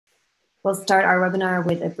We'll start our webinar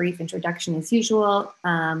with a brief introduction as usual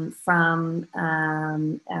from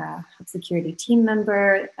Hub Security team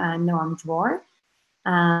member, Noam Dror.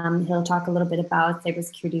 He'll talk a little bit about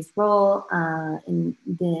cybersecurity's role in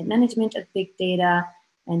the management of big data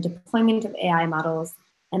and deployment of AI models.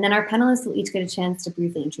 And then our panelists will each get a chance to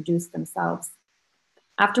briefly introduce themselves.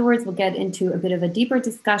 Afterwards, we'll get into a bit of a deeper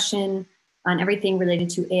discussion on everything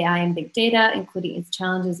related to AI and big data, including its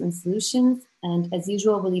challenges and solutions. And as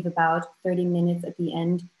usual, we'll leave about 30 minutes at the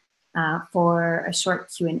end for a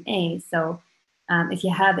short Q&A. So if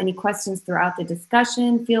you have any questions throughout the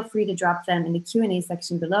discussion, feel free to drop them in the Q&A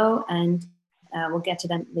section below, and we'll get to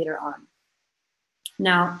them later on.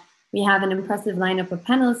 Now, we have an impressive lineup of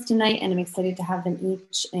panelists tonight, and I'm excited to have them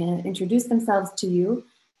each introduce themselves to you.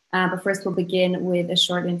 But first, we'll begin with a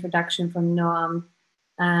short introduction from Noam,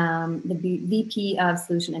 the VP of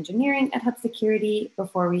Solution Engineering at Hub Security,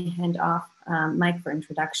 before we hand off Mike for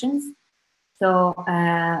introductions. So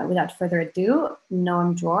without further ado,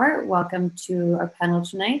 Noam Dror, welcome to our panel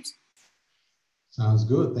tonight. Sounds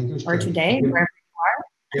good. Thank you. Or today, wherever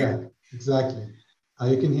you are. Yeah, exactly.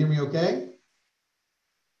 You can hear me okay?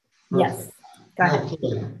 Perfect. Yes, go ahead.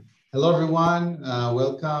 Okay. Hello, everyone.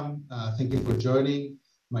 Welcome. Thank you for joining.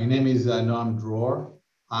 My name is Noam Dror.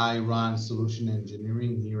 I run solution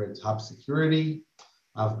engineering here at Hub Security.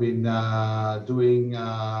 I've been doing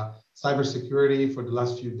cybersecurity for the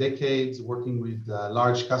last few decades, working with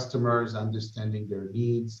large customers, understanding their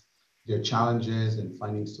needs, their challenges, and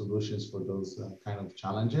finding solutions for those kind of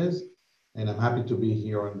challenges. And I'm happy to be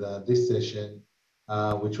here on this session,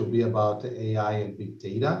 which will be about AI and big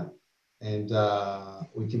data. And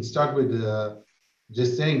we can start with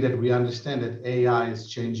just saying that we understand that AI is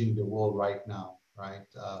changing the world right now, right?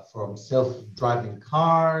 From self-driving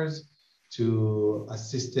cars to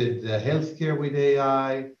assisted healthcare with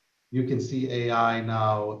AI. You can see AI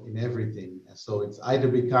now in everything. So it's either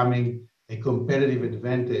becoming a competitive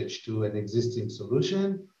advantage to an existing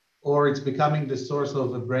solution, or it's becoming the source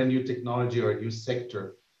of a brand new technology or a new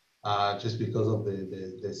sector, just because of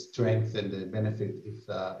the strength and the benefit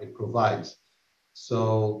it provides.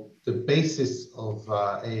 So the basis of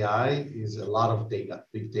AI is a lot of data,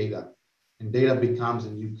 big data. And data becomes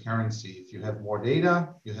a new currency. If you have more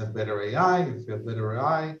data, you have better AI. If you have better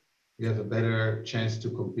AI, you have a better chance to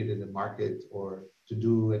compete in the market or to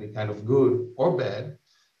do any kind of good or bad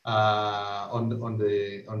on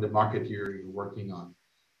the market you're working on.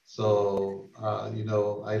 So, you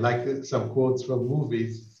know, I like some quotes from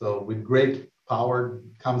movies. So with great power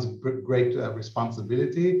comes great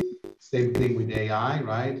responsibility. Same thing with AI,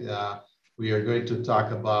 right? We are going to talk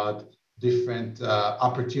about different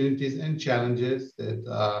opportunities and challenges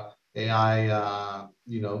that AI,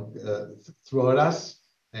 you know, throw at us,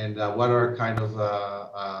 and what are kind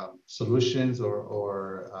of solutions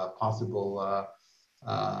or possible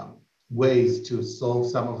ways to solve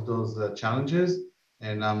some of those challenges.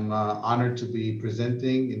 And I'm honored to be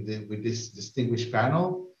presenting with this distinguished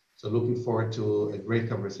panel. So looking forward to a great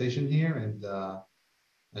conversation here,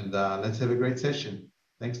 and let's have a great session.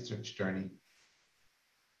 Thanks, Journey.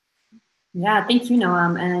 Yeah, thank you,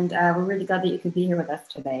 Noam, and we're really glad that you could be here with us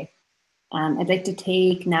today. I'd like to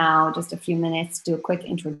take now just a few minutes to do a quick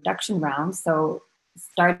introduction round. So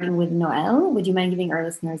starting with Noelle, would you mind giving our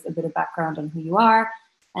listeners a bit of background on who you are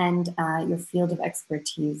and your field of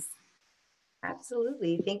expertise?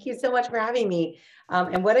 Absolutely. Thank you so much for having me.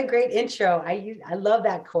 And what a great intro. I love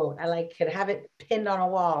that quote. I could have it pinned on a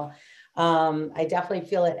wall. I definitely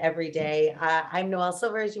feel it every day. I'm Noelle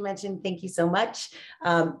Silver, as you mentioned. Thank you so much.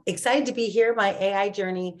 Excited to be here. My AI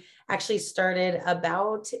journey actually started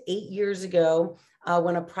about 8 years ago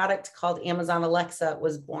when a product called Amazon Alexa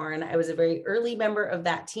was born. I was a very early member of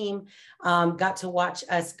that team, got to watch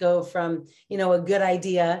us go from, you know, a good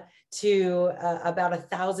idea to about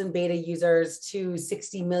 1,000 beta users to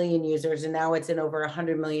 60 million users. And now it's in over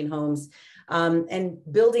 100 million homes. And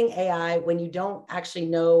building AI when you don't actually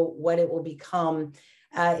know what it will become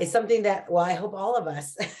is something that, well, I hope all of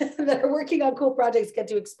us that are working on cool projects get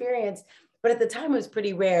to experience. But at the time, it was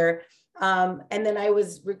pretty rare. And then I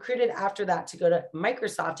was recruited after that to go to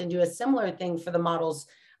Microsoft and do a similar thing for the models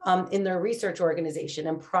in their research organization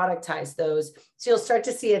and productize those. So you'll start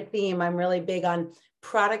to see a theme. I'm really big on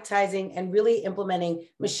productizing and really implementing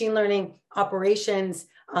machine learning operations,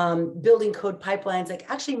 building code pipelines, like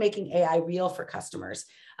actually making AI real for customers.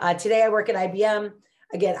 Today I work at IBM.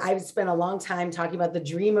 Again, I've spent a long time talking about the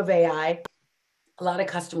dream of AI. A lot of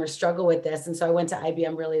customers struggle with this. And so I went to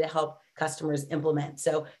IBM really to help customers implement.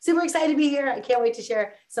 So super excited to be here. I can't wait to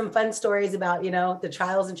share some fun stories about, you know, the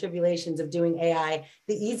trials and tribulations of doing AI,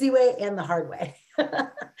 the easy way and the hard way.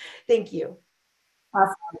 Thank you.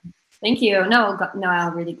 Awesome. Thank you. No,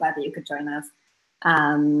 I'm really glad that you could join us.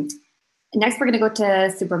 Next, we're going to go to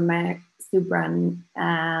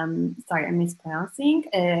sorry, I'm mispronouncing.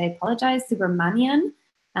 I apologize. Subramanian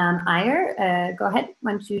Iyer. Go ahead.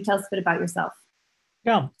 Why don't you tell us a bit about yourself?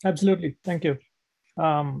 Yeah, absolutely. Thank you.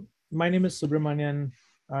 My name is Subramanian.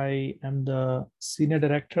 I am the Senior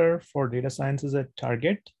Director for Data Sciences at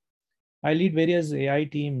Target. I lead various AI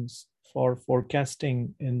teams for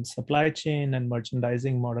forecasting in supply chain and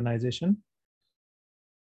merchandising modernization.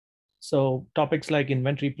 So topics like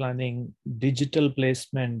inventory planning, digital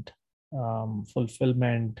placement,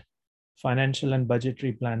 fulfillment, financial and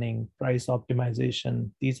budgetary planning, price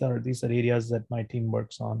optimization. These are areas that my team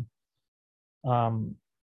works on.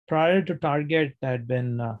 Prior to Target, I had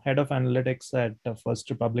been head of analytics at First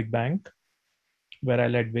Republic Bank, where I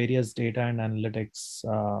led various data and analytics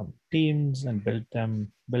teams and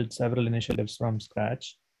built several initiatives from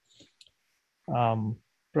scratch.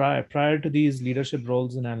 Prior to these leadership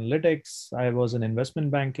roles in analytics, I was in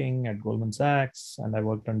investment banking at Goldman Sachs, and I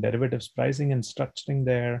worked on derivatives pricing and structuring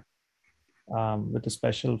there, with a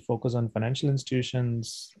special focus on financial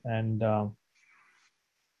institutions. And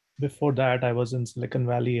before that, I was in Silicon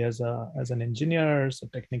Valley as an engineer, so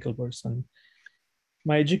technical person.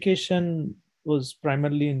 My education was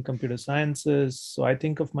primarily in computer sciences, so I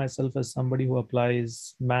think of myself as somebody who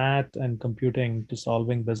applies math and computing to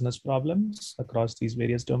solving business problems across these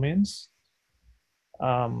various domains.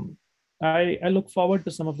 I look forward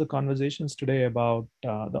to some of the conversations today about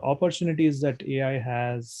the opportunities that AI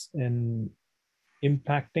has in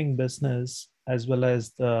impacting business, as well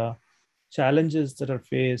as the challenges that are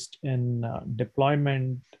faced in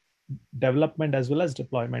development, as well as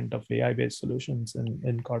deployment of AI-based solutions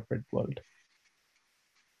in corporate world.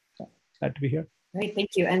 So, glad to be here. Great,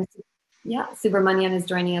 thank you. And yeah, Subramanian is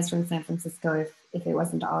joining us from San Francisco, if it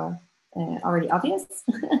wasn't already obvious.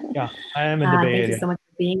 Yeah, I am in the Bay Area. Thank you so much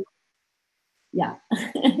for being. Yeah.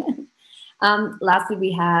 Lastly,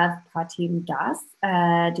 we have Pratim Das.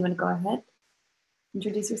 Do you want to go ahead?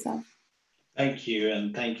 Introduce yourself. Thank you,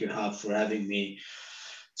 and thank you, Hav, for having me.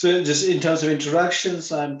 So just in terms of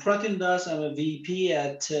introductions, I'm Pratim Das. I'm a VP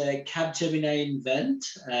at Capegemini Invent,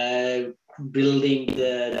 building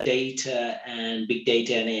the data and big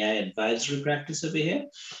data and AI advisory practice over here.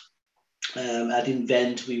 At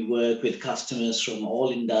Invent, we work with customers from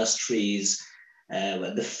all industries.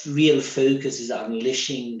 The real focus is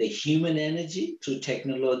unleashing the human energy through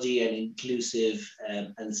technology and inclusive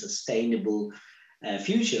and sustainable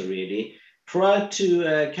future, really. Prior to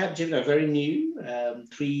Capegemini, very new,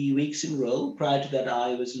 3 weeks in role. Prior to that,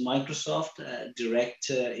 I was in Microsoft,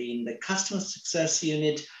 director in the customer success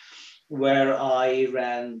unit, where I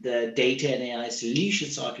ran the data and AI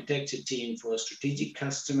solutions architecture team for strategic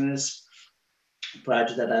customers. Prior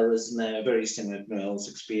to that, I was in a very similar Noelle's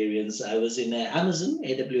experience. I was in Amazon,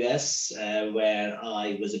 AWS, where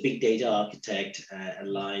I was a big data architect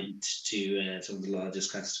aligned to some of the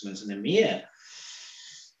largest customers in EMEA.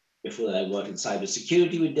 Before that, I worked in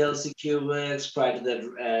cybersecurity with Dell SecureWorks. Prior to that,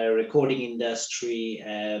 recording industry,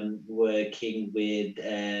 working with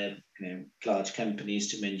large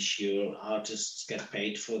companies to ensure artists get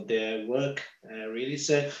paid for their work, really.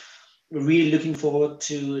 So we're really looking forward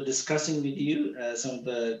to discussing with you some of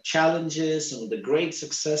the challenges, some of the great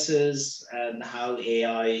successes, and how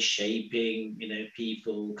AI is shaping,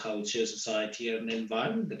 people, culture, society, and the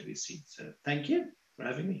environment that we see. So thank you for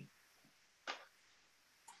having me.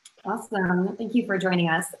 Awesome. Thank you for joining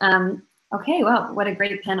us. Okay, well, what a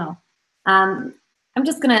great panel. I'm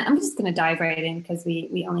just gonna dive right in because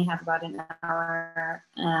we only have about an hour,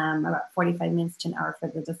 about 45 minutes to an hour for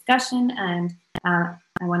the discussion, and I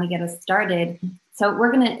want to get us started. So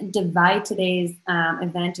we're gonna divide today's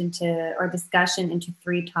discussion into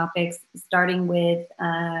 3 topics, starting with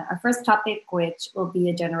our first topic, which will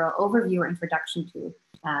be a general overview or introduction to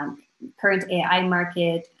current AI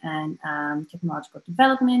market and technological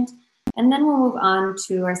development. And then we'll move on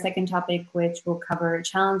to our second topic, which will cover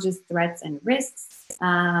challenges, threats, and risks,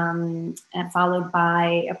 and followed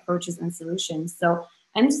by approaches and solutions. So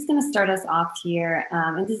I'm just going to start us off here.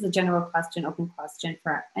 And this is a general question, open question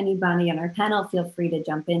for anybody on our panel. Feel free to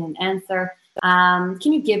jump in and answer.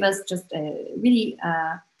 Can you give us just a really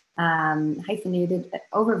hyphenated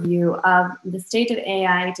overview of the state of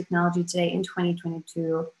AI technology today in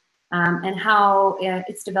 2022, and how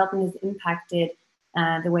its development has impacted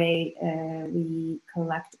the way we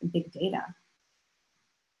collect big data,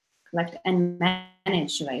 collect and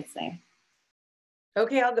manage, should I say?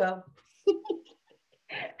 Okay, I'll go.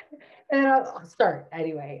 And I'll start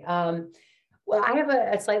anyway. Well, I have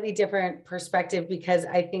a slightly different perspective because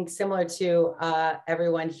I think similar to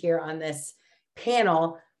everyone here on this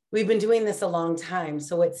panel, we've been doing this a long time.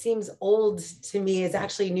 So what seems old to me is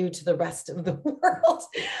actually new to the rest of the world.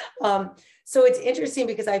 So it's interesting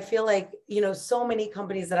because I feel like, so many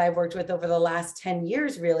companies that I've worked with over the last 10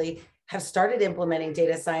 years really have started implementing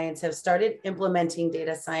data science, have started implementing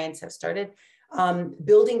data science, have started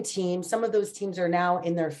building teams. Some of those teams are now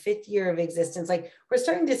in their 5th year of existence. Like, we're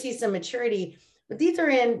starting to see some maturity, but these are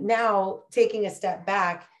in now taking a step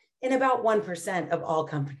back in about 1% of all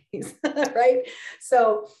companies, right?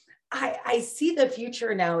 So I see the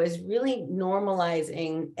future now is really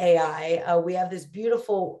normalizing AI. We have this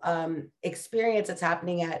beautiful experience that's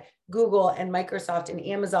happening at Google and Microsoft and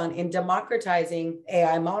Amazon in democratizing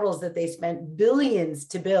AI models that they spent billions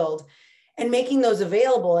to build and making those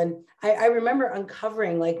available. And I remember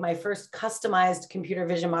uncovering like my first customized computer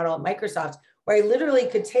vision model at Microsoft, where I literally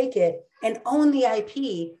could take it and own the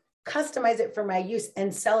IP, customize it for my use,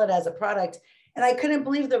 and sell it as a product. And I couldn't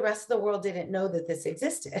believe the rest of the world didn't know that this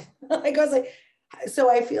existed. Like, I was like, so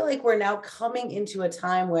I feel like we're now coming into a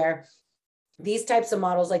time where these types of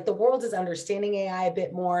models, like, the world is understanding AI a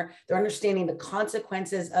bit more. They're understanding the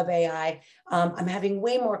consequences of AI. I'm having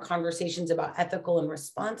way more conversations about ethical and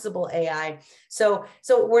responsible AI. So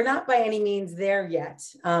we're not by any means there yet.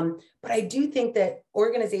 But I do think that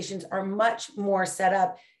organizations are much more set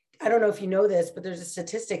up. I don't know if you know this, but there's a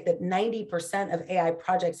statistic that 90% of AI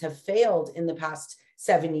projects have failed in the past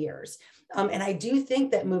 7 years. And I do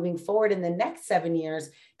think that moving forward in the next 7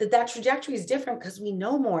 years, that trajectory is different because we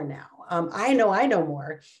know more now. I know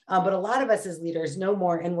more, but a lot of us as leaders know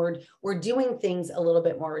more, and we're doing things a little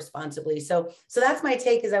bit more responsibly. So that's my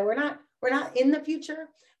take, is that we're not in the future,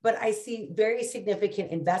 but I see very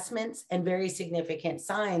significant investments and very significant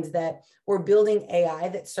signs that we're building AI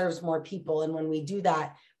that serves more people. And when we do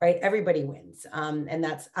that, right, everybody wins. And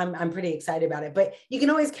that's, I'm pretty excited about it, but you can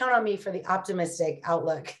always count on me for the optimistic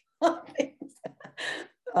outlook. But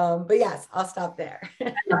yes, I'll stop there. I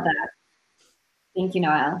love that. Thank you,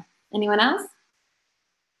 Noelle. Anyone else?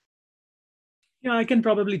 Yeah, I can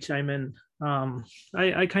probably chime in.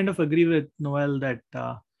 I kind of agree with Noelle that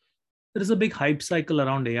there is a big hype cycle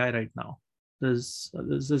around AI right now. There's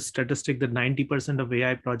a statistic that 90% of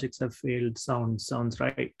AI projects have failed. Sounds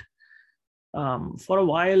right. For a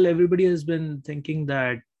while, everybody has been thinking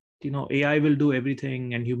that AI will do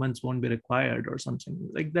everything and humans won't be required or something.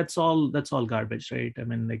 Like, that's all garbage, right? I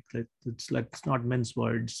mean, like, let's not mince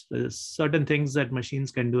words. There's certain things that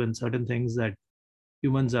machines can do and certain things that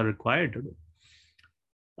humans are required to do.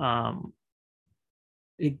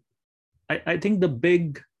 I think the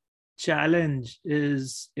big challenge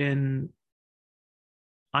is in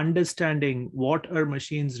understanding what are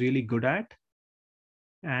machines really good at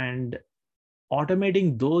and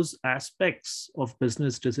automating those aspects of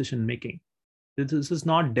business decision making. This is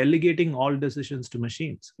not delegating all decisions to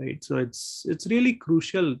machines, right? So it's really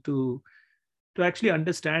crucial to actually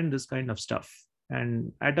understand this kind of stuff.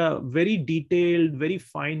 And at a very detailed, very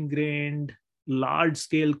fine-grained,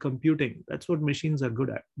 large-scale computing, that's what machines are good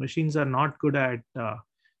at. Machines are not good at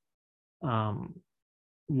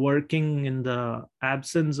working in the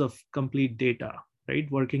absence of complete data, right?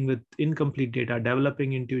 Working with incomplete data,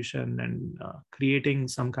 developing intuition, and creating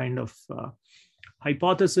some kind of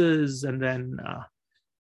hypothesis, and then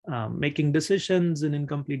making decisions in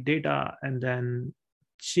incomplete data, and then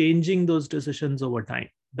changing those decisions over time.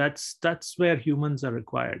 That's where humans are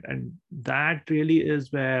required. And that really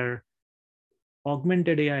is where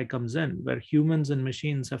augmented AI comes in, where humans and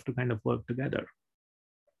machines have to kind of work together.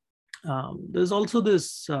 There's also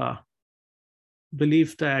this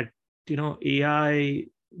belief that AI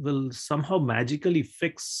will somehow magically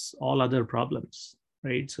fix all other problems,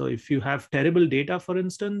 right? So if you have terrible data, for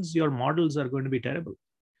instance, your models are going to be terrible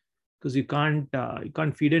because you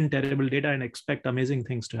can't feed in terrible data and expect amazing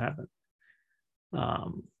things to happen.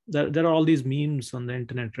 There are all these memes on the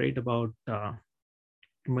internet, right, about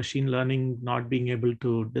machine learning not being able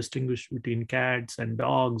to distinguish between cats and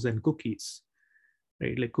dogs and cookies,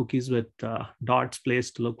 right? Like cookies with dots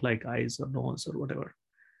placed to look like eyes or nose or whatever.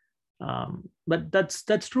 But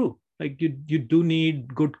that's true. Like, you do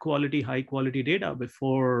need good quality, high quality data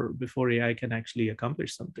before AI can actually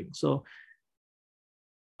accomplish something. So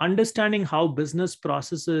understanding how business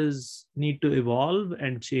processes need to evolve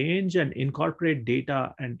and change and incorporate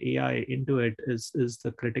data and AI into it is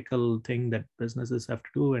the critical thing that businesses have to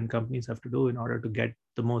do and companies have to do in order to get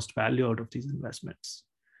the most value out of these investments.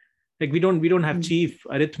 Like, we don't have chief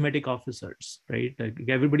arithmetic officers, right? Like,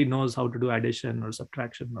 everybody knows how to do addition or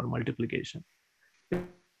subtraction or multiplication.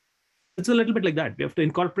 It's a little bit like that. We have to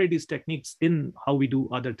incorporate these techniques in how we do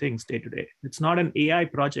other things day to day. It's not an AI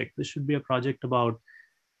project. This should be a project about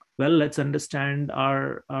well, let's understand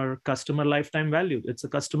our customer lifetime value. It's a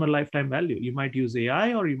customer lifetime value. You might use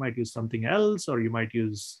AI, or you might use something else, or you might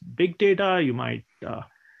use big data. You might,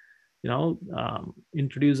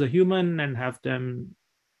 introduce a human and have them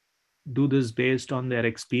do this based on their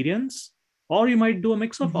experience, or you might do a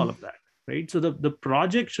mix of all of that, right? So the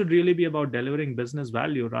project should really be about delivering business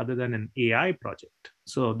value rather than an AI project.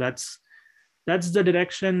 So that's the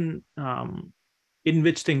direction in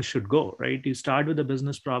which things should go, right? You start with a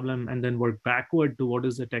business problem and then work backward to what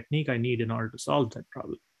is the technique I need in order to solve that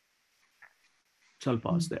problem. So I'll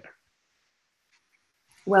pause there.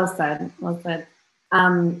 Well said. Well said.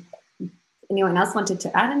 Anyone else wanted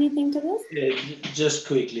to add anything to this? Yeah, just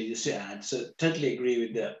quickly, just to add. So totally agree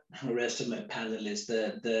with the rest of my panelists.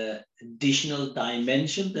 The additional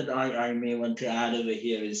dimension that I may want to add over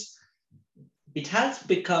here is it has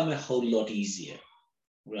become a whole lot easier,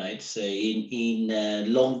 right? So in a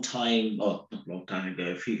long time, or not long time ago,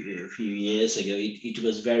 a few years ago, it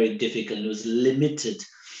was very difficult. It was limited.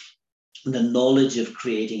 The knowledge of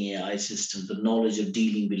creating AI systems, the knowledge of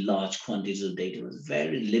dealing with large quantities of data was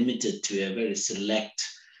very limited to a very select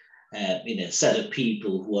set of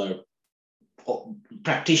people who are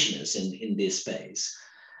practitioners in this space.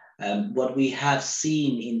 What we have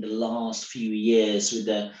seen in the last few years with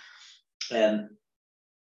the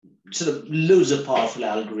sort of loads of powerful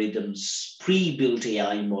algorithms, pre-built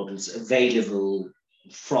AI models available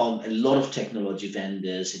from a lot of technology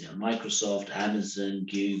vendors, Microsoft, Amazon,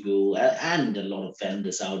 Google, and a lot of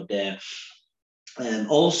vendors out there. And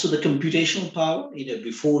also the computational power,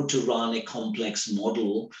 before to run a complex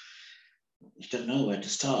model, you don't know where to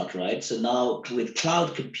start, right? So now with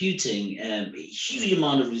cloud computing, a huge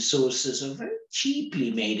amount of resources are very cheaply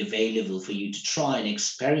made available for you to try and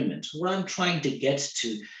experiment. What I'm trying to get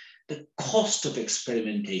to, the cost of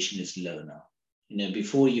experimentation is low now.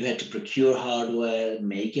 Before you had to procure hardware,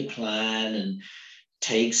 make a plan, and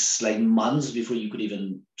takes like months before you could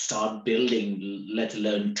even start building, let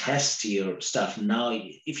alone test your stuff. Now,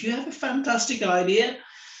 if you have a fantastic idea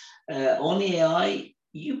on AI,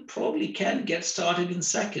 you probably can get started in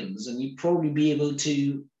seconds, and you probably be able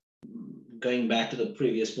to, going back to the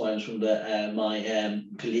previous points from my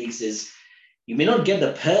colleagues, is you may not get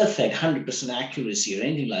the perfect 100% accuracy or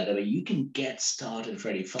anything like that, but you can get started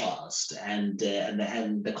very fast, and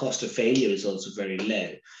the cost of failure is also very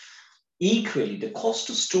low. Equally, the cost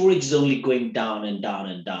of storage is only going down and down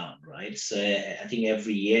and down, right? So I think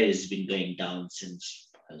every year has been going down since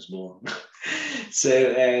I was born.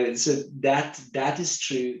 So that is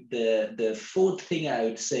true. The fourth thing I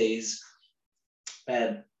would say is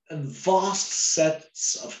vast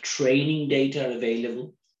sets of training data are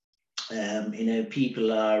available.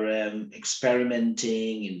 People are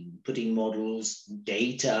experimenting and putting models,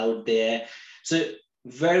 data out there. So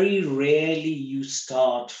very rarely you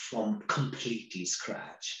start from completely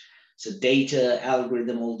scratch. So data,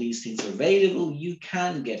 algorithm, all these things are available. You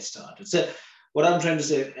can get started. So what I'm trying to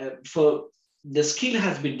say, for the skill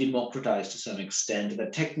has been democratized to some extent. The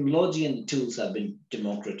technology and the tools have been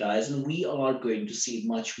democratized, and we are going to see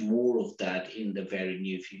much more of that in the very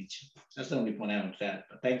near future. That's the only point I want to add.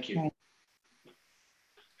 But thank you. Right.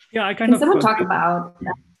 Yeah, I Can someone talk about?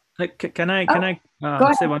 Can I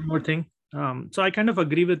say one more thing? So I kind of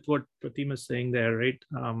agree with what Pratim is saying there, right?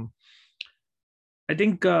 I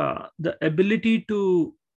think the ability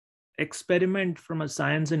to experiment from a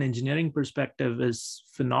science and engineering perspective is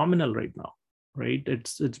phenomenal right now, right?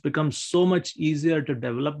 It's become so much easier to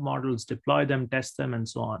develop models, deploy them, test them, and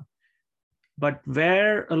so on. But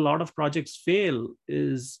where a lot of projects fail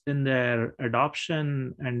is in their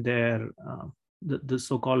adoption and their the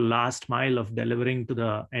so-called last mile of delivering to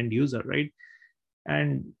the end user, right?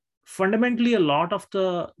 And fundamentally, a lot of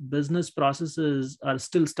the business processes are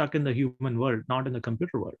still stuck in the human world, not in the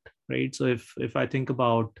computer world, right? So if I think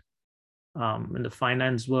about in the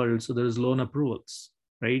finance world, so there's loan approvals,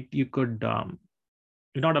 right? You could,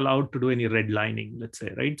 you're not allowed to do any redlining, let's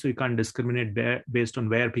say, right? So you can't discriminate based on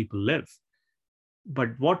where people live. But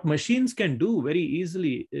what machines can do very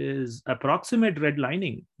easily is approximate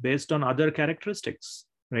redlining based on other characteristics,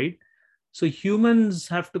 right? So humans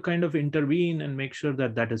have to kind of intervene and make sure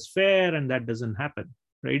that that is fair and that doesn't happen,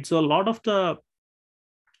 right? So a lot of the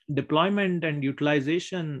deployment and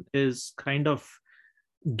utilization is kind of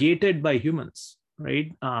gated by humans,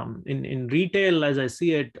 right? In retail, as I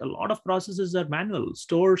see it, a lot of processes are manual.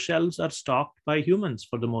 Store shelves are stocked by humans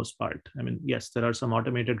for the most part. I mean, yes, there are some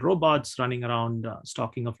automated robots running around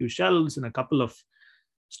stocking a few shelves in a couple of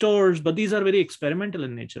stores, but these are very experimental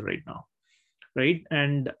in nature right now, right?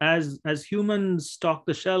 And as humans stock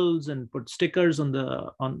the shelves and put stickers on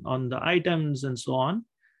the items and so on,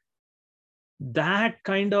 that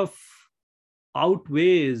kind of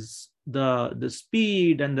outweighs the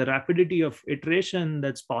speed and the rapidity of iteration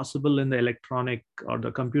that's possible in the electronic or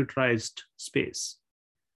the computerized space,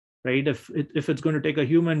 right? If it's going to take a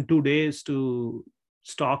human 2 days to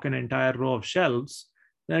stock an entire row of shelves,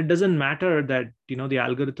 then it doesn't matter that, you know, the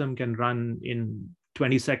algorithm can run in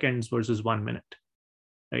 20 seconds versus 1 minute,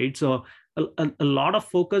 right? So a lot of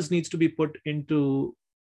focus needs to be put into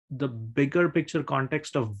the bigger picture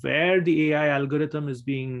context of where the AI algorithm is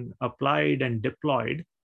being applied and deployed,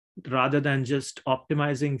 rather than just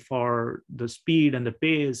optimizing for the speed and the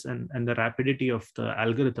pace and the rapidity of the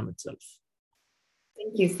algorithm itself.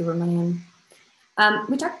 Thank you, Subramanian.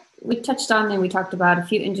 We touched on and we talked about a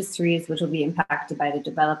few industries which will be impacted by the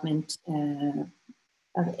development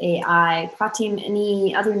of AI. Pratim,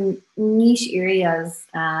 any other niche areas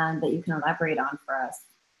that you can elaborate on for us?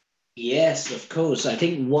 Yes, of course. I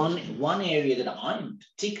think one area that I'm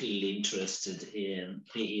particularly interested in,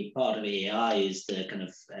 part of AI, is the kind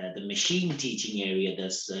of the machine teaching area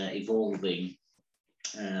that's evolving,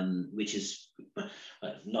 which is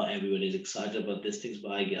not everyone is excited about these things,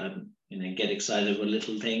 but I get excited about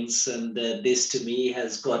little things, and this to me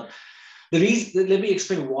has got the reason. Let me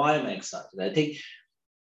explain why I'm excited. I think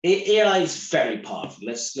AI is very powerful.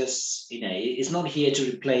 Let's it's not here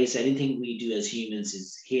to replace anything we do as humans.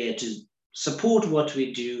 It's here to support what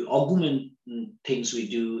we do, augment things we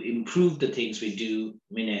do, improve the things we do,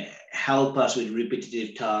 help us with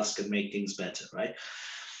repetitive tasks and make things better, right?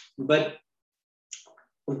 But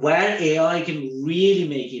where AI can really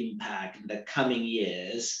make impact in the coming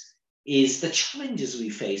years is the challenges we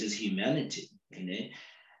face as humanity,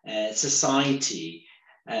 society,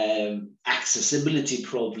 accessibility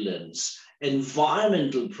problems,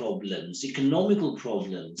 environmental problems, economical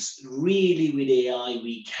problems. Really, with AI,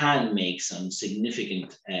 we can make some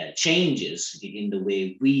significant changes in the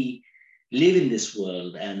way we live in this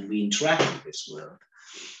world and we interact with this world.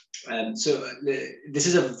 So this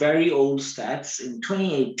is a very old stats. In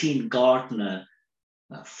 2018, Gartner,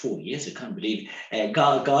 4 years, I can't believe it,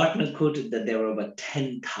 Gartner quoted that there were about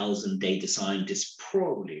 10,000 data scientists,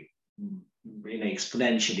 probably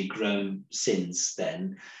exponentially grown since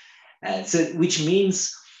then. So which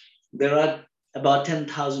means there are about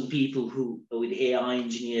 10,000 people who, with AI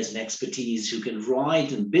engineers and expertise, who can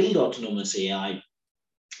write and build autonomous AI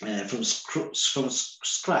from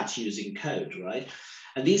scratch using code, right?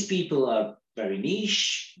 And these people are very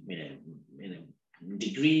niche,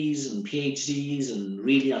 degrees and PhDs, and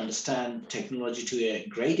really understand technology to a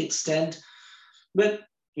great extent. But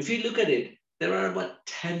if you look at it, there are about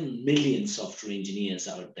 10 million software engineers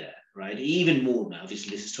out there, right? Even more now.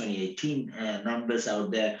 Obviously, this is 2018 numbers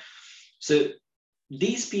out there. So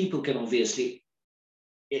these people can obviously,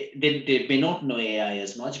 they may not know AI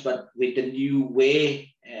as much, but with the new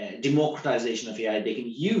way, democratization of AI, they can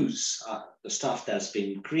use the stuff that's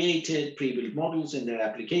been created, pre-built models in their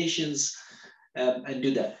applications, and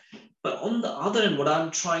do that. But on the other end, what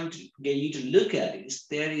I'm trying to get you to look at is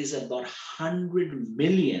there is about 100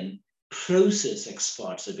 million process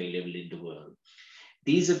experts available in the world.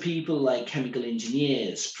 These are people like chemical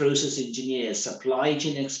engineers, process engineers, supply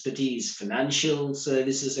chain expertise, financial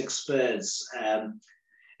services experts,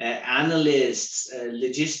 analysts,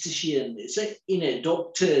 logisticians,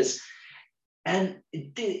 doctors. And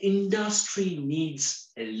the industry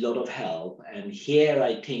needs a lot of help. And here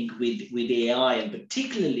I think with AI, and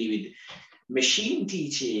particularly with machine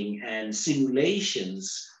teaching and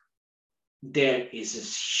simulations, there is a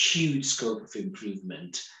huge scope of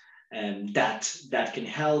improvement that can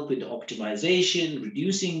help with optimization,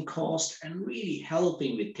 reducing cost, and really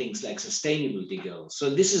helping with things like sustainability goals. So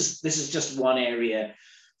this is just one area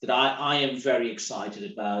that I am very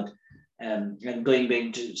excited about. And going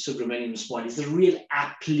back to Subramanian's point, is the real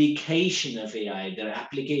application of AI, the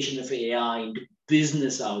application of AI into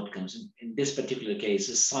business outcomes, in this particular case,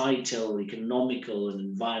 societal, economical, and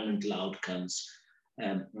environmental outcomes,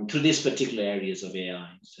 through these particular areas of AI.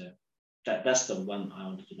 So that's the one I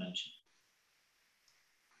wanted to mention.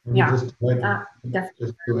 Yeah,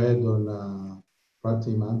 just to add on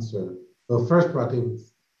Pratim's answer. Well, first, Pratim,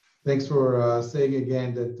 thanks for saying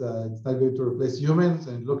again that it's not going to replace humans,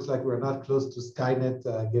 and it looks like we're not close to Skynet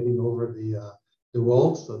getting over the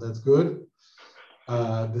wall, so that's good.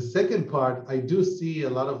 The second part, I do see a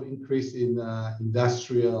lot of increase in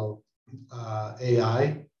industrial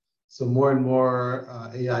AI. So more and more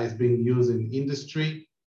AI is being used in industry,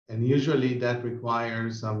 and usually that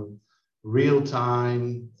requires some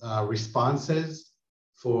real-time responses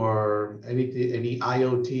for any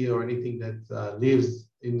IoT or anything that lives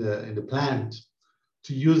in the plant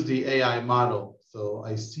to use the AI model. So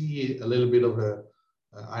I see a little bit of a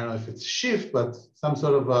I don't know if it's a shift, but some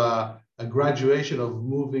sort of a graduation of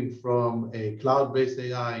moving from a cloud-based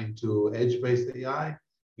AI into edge-based AI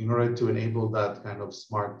in order to enable that kind of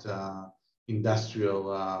smart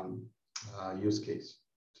industrial use case.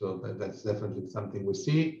 So that's definitely something we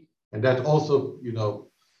see. And that also,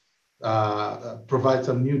 provide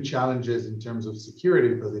some new challenges in terms of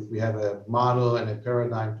security, because if we have a model and a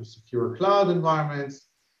paradigm to secure cloud environments,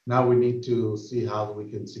 now we need to see how we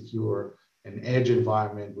can secure an edge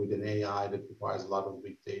environment with an AI that requires a lot of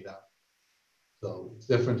big data. So it's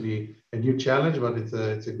definitely a new challenge, but it's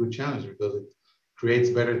a good challenge because it creates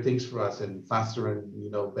better things for us and faster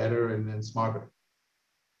and better and smarter.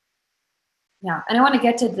 Yeah, and I want to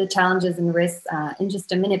get to the challenges and risks in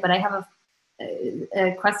just a minute, but I have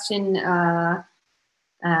a question,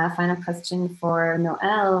 final question for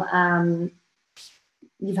Noelle.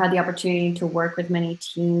 You've had the opportunity to work with many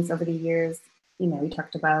teams over the years. You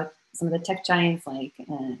talked about some of the tech giants like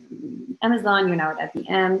Amazon, you're now at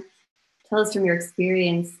IBM. Tell us from your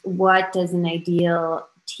experience, what does an ideal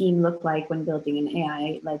team look like when building an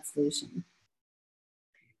AI-led solution?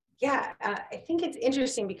 Yeah, I think it's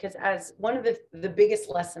interesting because as one of the biggest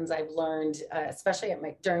lessons I've learned, especially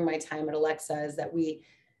during my time at Alexa, is that we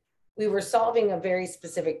were solving a very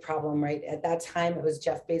specific problem, right? At that time, it was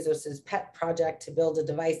Jeff Bezos's pet project to build a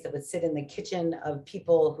device that would sit in the kitchen of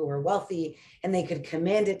people who were wealthy, and they could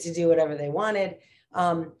command it to do whatever they wanted.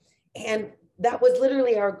 And that was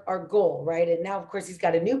literally our goal, right? And now, of course, he's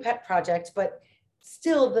got a new pet project, but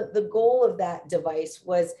still the goal of that device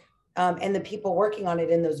was, and the people working on it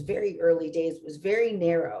in those very early days, was very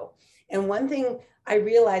narrow. And one thing I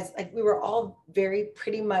realized, like, we were all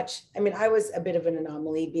pretty much, I was a bit of an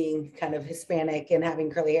anomaly being kind of Hispanic and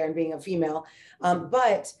having curly hair and being a female,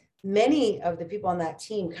 but many of the people on that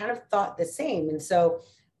team kind of thought the same. And so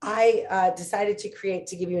I decided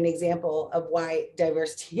to give you an example of why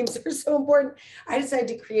diverse teams are so important. I decided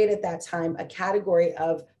to create at that time a category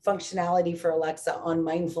of functionality for Alexa on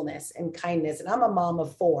mindfulness and kindness. And I'm a mom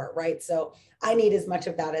of 4, right? So I need as much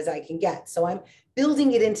of that as I can get. So I'm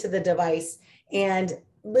building it into the device. And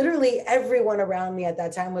literally everyone around me at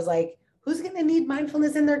that time was like, who's going to need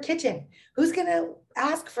mindfulness in their kitchen? Who's going to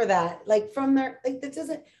ask for that? Like that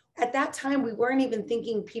doesn't, at that time, we weren't even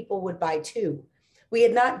thinking people would buy 2. We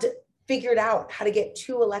had not figured out how to get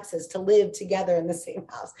 2 Alexas to live together in the same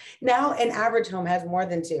house. Now an average home has more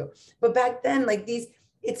than 2. But back then,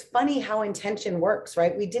 it's funny how intention works,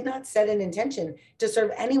 right? We did not set an intention to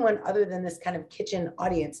serve anyone other than this kind of kitchen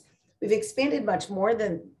audience. We've expanded much more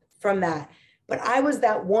from that. But I was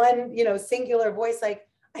that one, singular voice,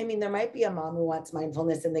 there might be a mom who wants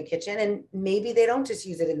mindfulness in the kitchen, and maybe they don't just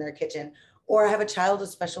use it in their kitchen. Or I have a child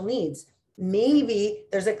with special needs. Maybe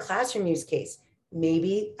there's a classroom use case.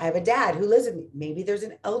 Maybe I have a dad who lives with me. Maybe there's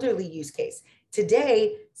an elderly use case.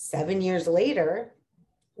 Today, 7 years later,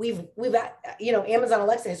 we've Amazon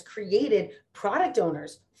Alexa has created product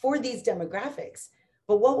owners for these demographics.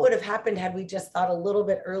 But what would have happened had we just thought a little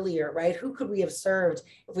bit earlier, right? Who could we have served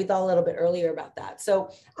if we thought a little bit earlier about that? So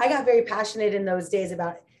I got very passionate in those days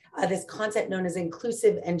about this concept known as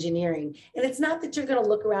inclusive engineering. And it's not that you're going to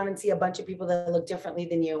look around and see a bunch of people that look differently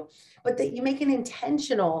than you, but that you make an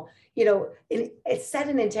intentional, it's set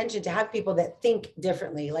an intention to have people that think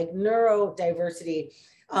differently, like neurodiversity,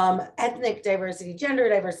 ethnic diversity, gender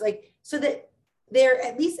diversity, so that they're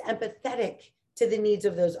at least empathetic to the needs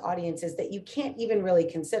of those audiences that you can't even really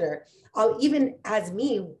consider. Even as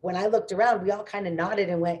me, when I looked around, we all kind of nodded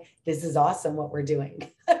and went, this is awesome what we're doing,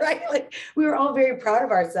 right? We were all very proud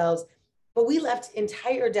of ourselves, but we left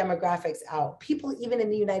entire demographics out. People even in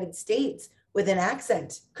the United States with an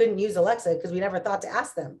accent couldn't use Alexa because we never thought to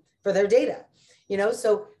ask them for their data,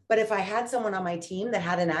 but if I had someone on my team that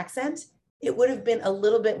had an accent, it would have been a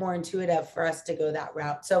little bit more intuitive for us to go that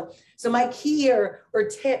route. So my key or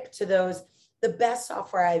tip to those, the best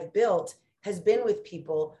software I've built has been with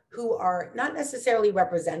people who are not necessarily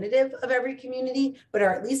representative of every community, but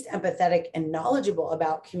are at least empathetic and knowledgeable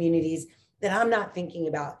about communities that I'm not thinking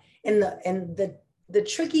about. And the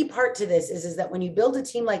tricky part to this is that when you build a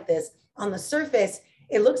team like this, on the surface,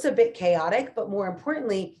 it looks a bit chaotic, but more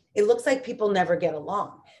importantly, it looks like people never get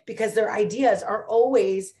along because their ideas are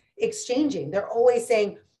always exchanging. They're always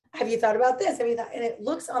saying, have you thought about this? Have you thought? And it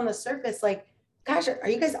looks on the surface like, gosh, are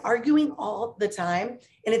you guys arguing all the time?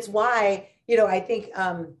 And it's why, I think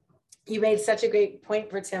you made such a great point,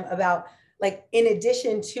 Pratim, about in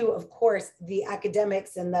addition to, of course, the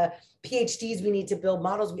academics and the PhDs we need to build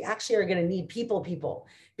models, we actually are going to need people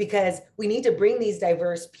because we need to bring these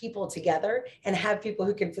diverse people together and have people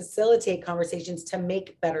who can facilitate conversations to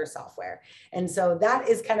make better software. And so that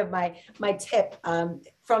is kind of my tip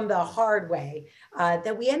from the hard way,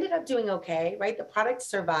 that we ended up doing okay, right? The product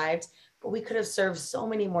survived, but we could have served so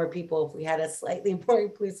many more people if we had a slightly more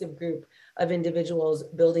inclusive group of individuals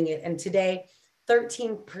building it. And today,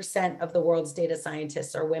 13% of the world's data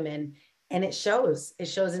scientists are women, and it shows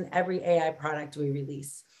in every AI product we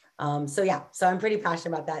release. So I'm pretty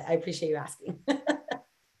passionate about that. I appreciate you asking. Yeah,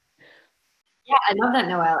 I love that,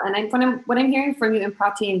 Noelle. And what I'm hearing from you and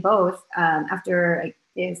Pratim both, after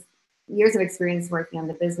years of experience working on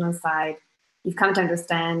the business side, you've come to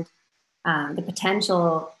understand the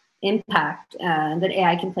potential impact that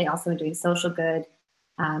AI can play also in doing social good.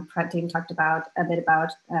 Pratim talked a bit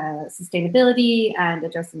about sustainability and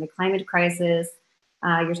addressing the climate crisis.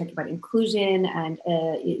 You're talking about inclusion and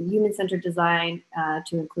human-centered design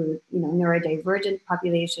to include, neurodivergent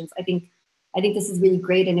populations. I think this is really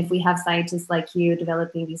great, and if we have scientists like you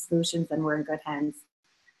developing these solutions, then we're in good hands.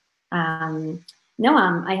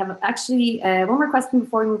 Noam, I have actually one more question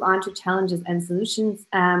before we move on to challenges and solutions.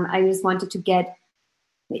 I just wanted to get,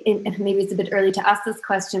 maybe it's a bit early to ask this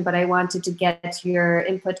question, but I wanted to get your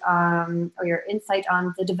input on, or your insight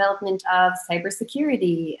on the development of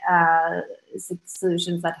cybersecurity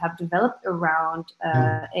solutions that have developed around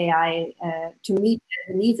AI to meet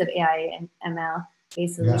the needs of AI and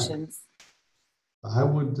ML-based solutions. I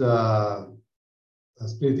would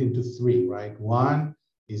split it into three, right? One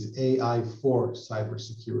is AI for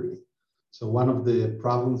cybersecurity. So one of the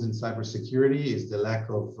problems in cybersecurity is the lack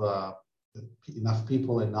of enough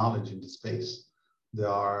people and knowledge in the space. There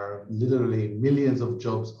are literally millions of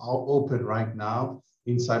jobs all open right now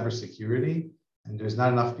in cybersecurity, and there's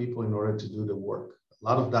not enough people in order to do the work. A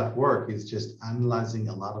lot of that work is just analyzing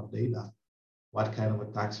a lot of data. What kind of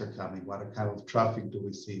attacks are coming? What kind of traffic do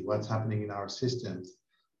we see? What's happening in our systems?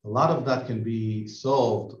 A lot of that can be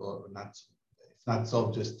solved, or not. It's not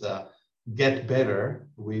solved, just get better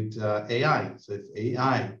with AI. So if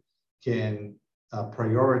AI can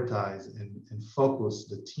prioritize and focus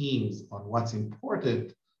the teams on what's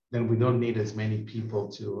important, then we don't need as many people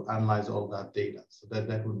to analyze all that data. So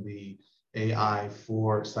that would be AI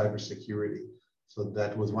for cybersecurity. So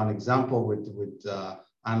that was one example with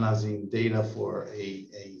analyzing data for a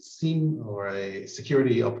SIEM or a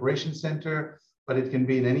security operations center, but it can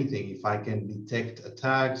be in anything. If I can detect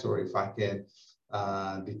attacks, or if I can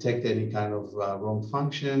detect any kind of wrong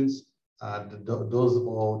functions, those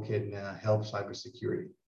all can help cybersecurity.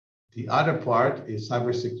 The other part is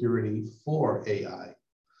cybersecurity for AI.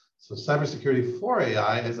 So cybersecurity for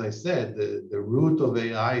AI, as I said, the root of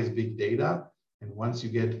AI is big data. And once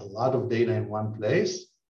you get a lot of data in one place,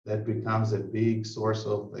 that becomes a big source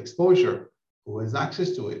of exposure. Who has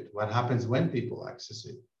access to it? What happens when people access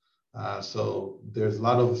it? So there's a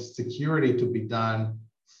lot of security to be done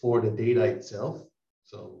for the data itself.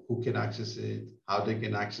 So who can access it? How they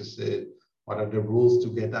can access it? What are the rules to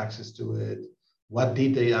get access to it? What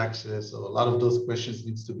did they access? So a lot of those questions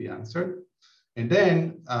needs to be answered. And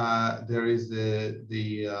then there is the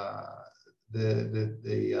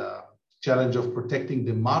challenge of protecting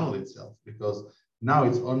the model itself, because now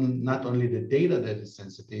it's not only the data that is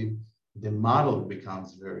sensitive, the model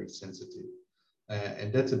becomes very sensitive.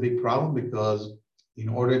 And that's a big problem, because in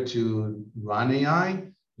order to run AI,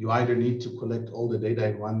 you either need to collect all the data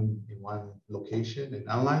in one location and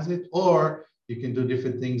analyze it, or you can do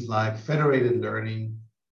different things like federated learning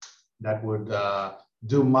that would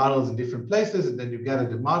do models in different places, and then you gather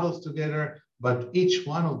the models together. But each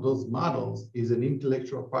one of those models is an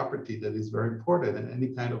intellectual property that is very important, and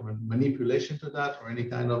any kind of manipulation to that, or any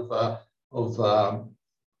kind of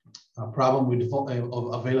problem with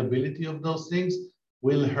of availability of those things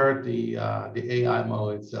will hurt the AI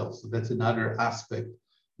model itself. So that's another aspect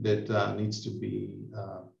that needs to be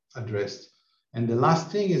addressed. And the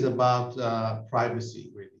last thing is about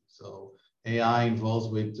privacy, really. So AI involves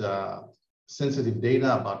with sensitive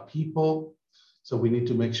data about people. So we need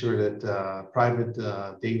to make sure that private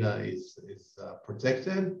data is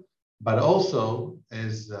protected, but also,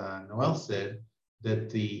 as Noelle said, that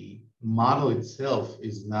the model itself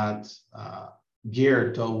is not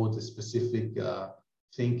geared towards a specific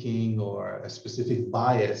thinking or a specific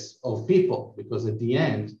bias of people, because at the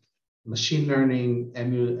end, machine learning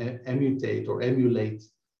emulates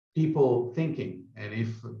people thinking. And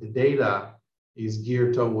if the data is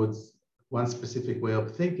geared towards one specific way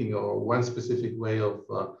of thinking, or one specific way of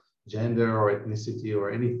gender or ethnicity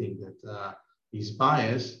or anything that is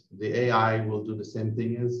biased, the AI will do the same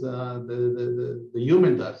thing as the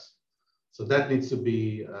human does. So that needs to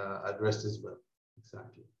be addressed as well.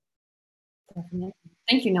 Exactly. Definitely.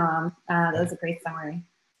 Thank you, Noam. That was a great summary.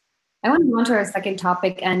 I want to move on to our second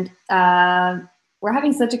topic, and we're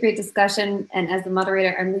having such a great discussion, and as the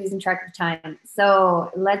moderator, I'm losing track of time.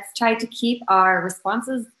 So let's try to keep our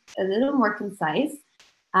responses a little more concise,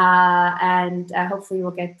 and hopefully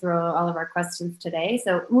we'll get through all of our questions today.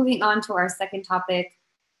 So moving on to our second topic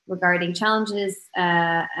regarding challenges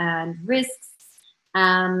and risks.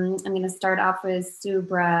 I'm going to start off with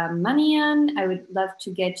Subramanian. I would love to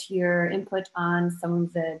get your input on some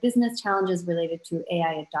of the business challenges related to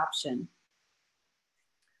AI adoption.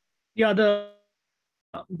 Yeah,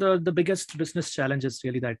 the biggest business challenge is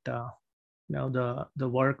really that the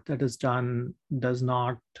work that is done does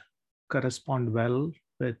not correspond well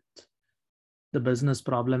with the business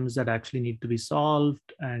problems that actually need to be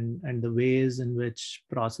solved, and the ways in which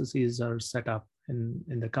processes are set up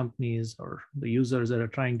in the companies or the users that are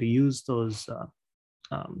trying to use those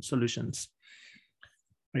solutions,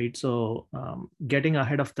 right? So getting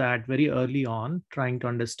ahead of that very early on, trying to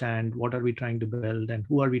understand what are we trying to build and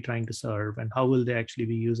who are we trying to serve and how will they actually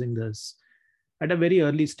be using this at a very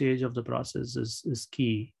early stage of the process is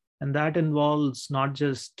key. And that involves not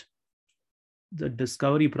just the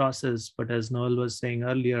discovery process, but as Noelle was saying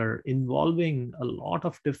earlier, involving a lot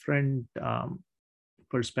of different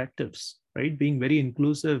perspectives, right? Being very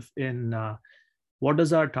inclusive in what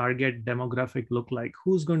does our target demographic look like?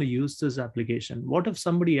 Who's going to use this application? What if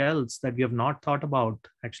somebody else that we have not thought about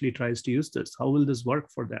actually tries to use this? How will this work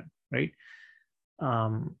for them, right?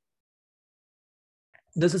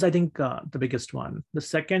 This is, I think, the biggest one. The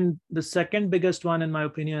second biggest one, in my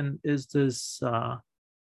opinion, is this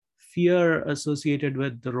fear associated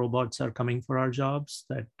with the robots are coming for our jobs,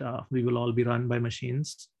 that we will all be run by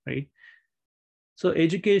machines, right? So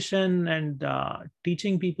education and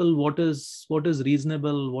teaching people what is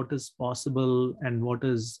reasonable, what is possible, and what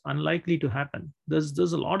is unlikely to happen. There's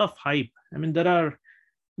a lot of hype. I mean, there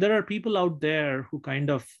are people out there who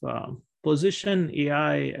kind of position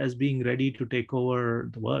AI as being ready to take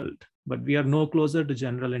over the world, but we are no closer to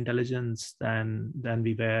general intelligence than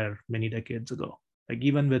we were many decades ago. Like,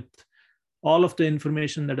 even with all of the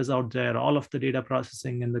information that is out there, all of the data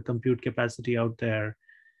processing and the compute capacity out there,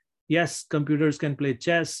 yes, computers can play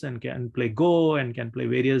chess and can play Go and can play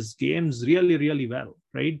various games really, really well,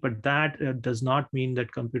 right? But that does not mean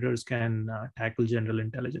that computers can tackle general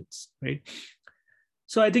intelligence, right?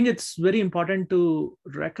 So I think it's very important to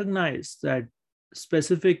recognize that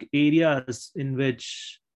specific areas in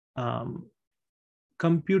which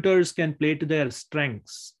computers can play to their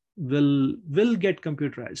strengths will get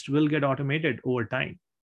computerized, will get automated over time.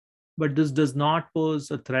 But this does not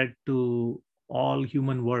pose a threat to all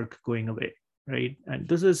human work going away, right? And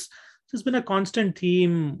this has been a constant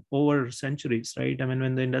theme over centuries, right? I mean,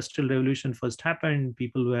 when the Industrial Revolution first happened,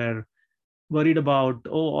 people were worried about,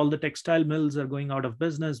 oh, all the textile mills are going out of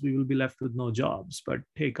business, we will be left with no jobs. But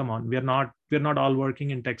hey, come on, we're not all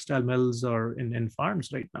working in textile mills or in farms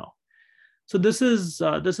right now. So this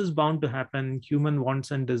is bound to happen. Human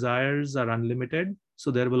wants and desires are unlimited,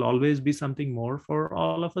 so there will always be something more for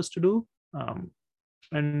all of us to do,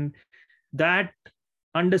 and that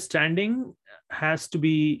understanding has to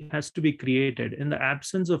be created. In the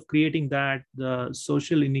absence of creating that, the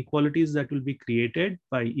social inequalities that will be created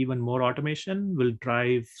by even more automation will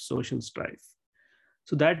drive social strife.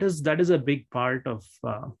 So that is a big part of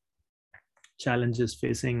challenges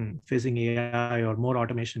facing AI, or more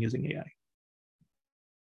automation using AI.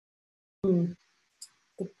 Good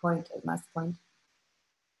point, last point.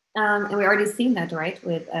 And we're already seeing that, right,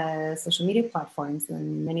 with social media platforms,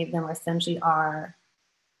 and many of them are essentially are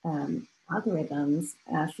algorithms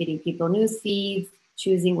feeding people news feeds,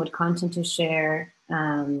 choosing what content to share.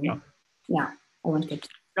 Yeah, I want to get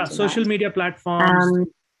to social that. Media platforms.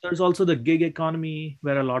 There's also the gig economy,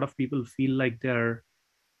 where a lot of people feel like they're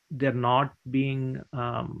not being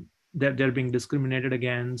they're being discriminated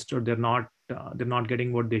against, or they're not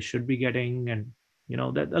getting what they should be getting, and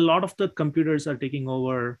that a lot of the computers are taking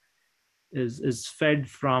over is fed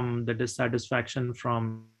from the dissatisfaction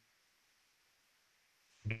from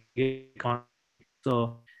gig economy.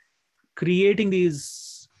 So creating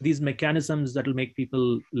these mechanisms that will make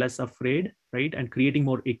people less afraid, right, and creating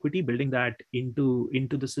more equity, building that into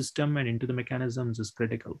the system and into the mechanisms is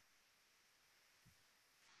critical.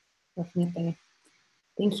 Definitely.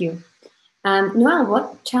 Thank you. Noelle,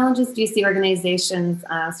 what challenges do you see organizations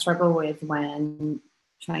struggle with when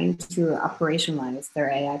trying to operationalize their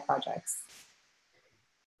AI projects?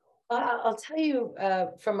 I'll tell you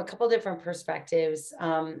from a couple different perspectives,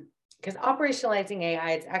 because operationalizing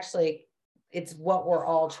AI, it's what we're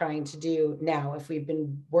all trying to do now. If we've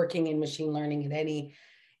been working in machine learning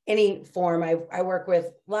at any form. I work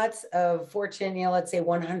with lots of Fortune, let's say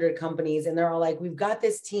 100 companies, and they're all like, we've got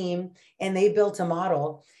this team and they built a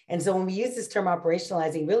model. And so when we use this term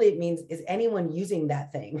operationalizing, really it means, is anyone using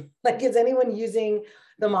that thing? Like, is anyone using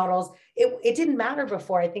the models? It didn't matter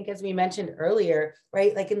before. I think, as we mentioned earlier,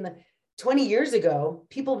 right? Like in the 20 years ago,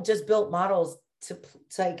 people just built models to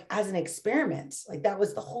like as an experiment. Like that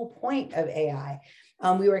was the whole point of AI.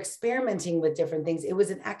 We were experimenting with different things. It was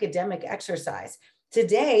an academic exercise.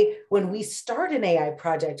 Today, when we start an AI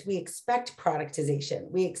project, we expect productization.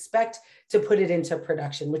 We expect to put it into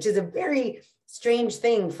production, which is a very strange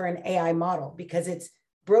thing for an AI model because it's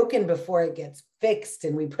broken before it gets fixed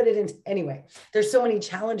and we put it into, anyway, there's so many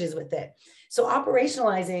challenges with it. So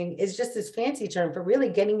operationalizing is just this fancy term for really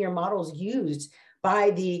getting your models used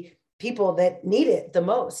by the people that need it the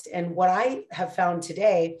most. And what I have found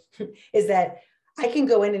today is that I can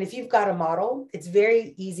go in, and if you've got a model, it's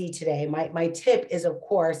very easy today. My tip is, of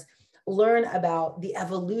course, learn about the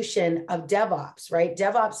evolution of DevOps, right?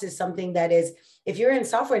 DevOps is something that is, if you're in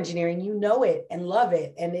software engineering, you know it and love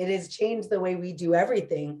it, and it has changed the way we do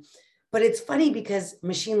everything. But it's funny because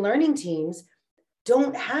machine learning teams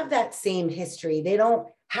don't have that same history. They don't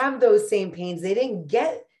have those same pains. They didn't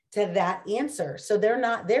get to that answer. So they're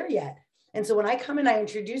not there yet. And so when I come and I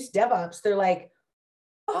introduce DevOps, they're like,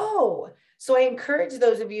 oh. So I encourage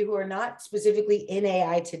those of you who are not specifically in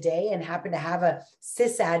AI today and happen to have a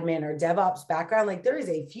sysadmin or DevOps background, like there is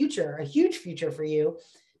a future, a huge future for you,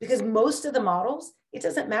 because most of the models, it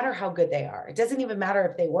doesn't matter how good they are. It doesn't even matter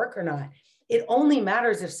if they work or not. It only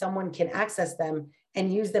matters if someone can access them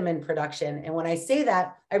and use them in production. And when I say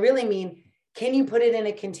that, I really mean, can you put it in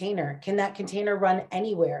a container? Can that container run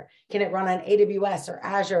anywhere? Can it run on AWS or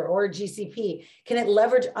Azure or GCP? Can it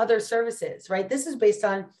leverage other services, right? This is based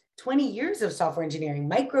on 20 years of software engineering,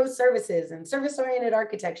 microservices and service-oriented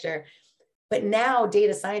architecture. But now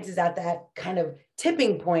data science is at that kind of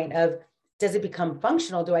tipping point of, does it become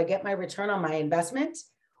functional? Do I get my return on my investment?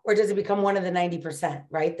 Or does it become one of the 90%,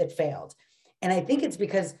 right, that failed? And I think it's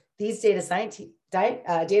because these data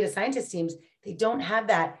scientist teams, they don't have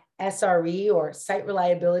that SRE or site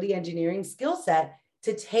reliability engineering skill set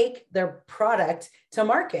to take their product to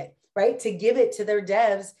market, right? To give it to their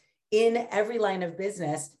devs in every line of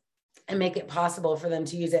business and make it possible for them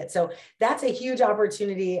to use it. So that's a huge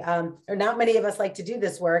opportunity. Or not many of us like to do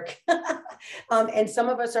this work. And some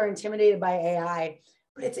of us are intimidated by AI,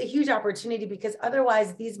 but it's a huge opportunity because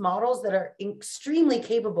otherwise these models that are extremely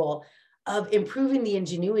capable of improving the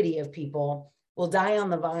ingenuity of people will die on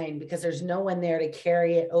the vine because there's no one there to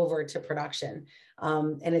carry it over to production.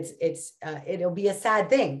 And it'll be a sad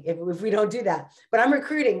thing if we don't do that. But I'm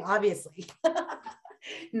recruiting, obviously.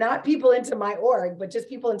 Not people into my org, but just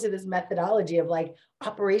people into this methodology of like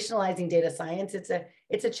operationalizing data science.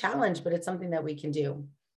 It's a challenge, but it's something that we can do.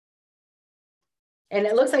 And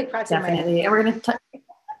it looks like Pratim. Definitely. And we're going to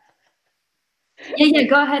yeah,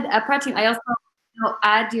 go ahead. Pratim, I also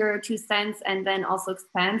add your 2 cents and then also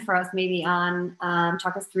expand for us maybe on,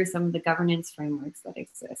 talk us through some of the governance frameworks that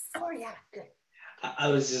exist. Oh yeah, good. I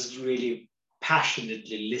was just really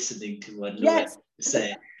passionately listening to what Noelle Yes.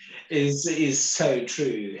 said. Is so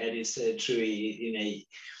true, and it's so true.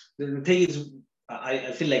 The thing is,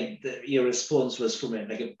 I feel like your response was from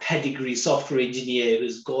a pedigree software engineer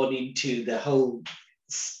who's gone into the whole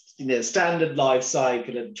standard life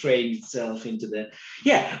cycle and trained itself into the,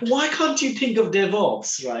 why can't you think of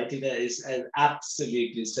DevOps, right? It's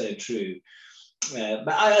absolutely so true.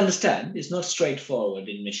 But I understand it's not straightforward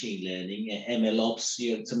in machine learning.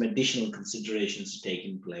 MLOps, some additional considerations are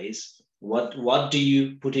taking place. What do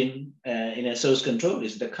you put in a source control?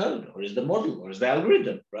 Is it the code, or is it the model, or is it the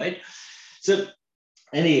algorithm, right? So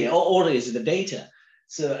anyway, or is it the data?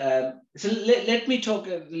 So let me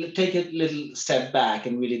take a little step back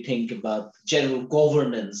and really think about general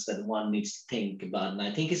governance that one needs to think about. And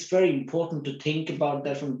I think it's very important to think about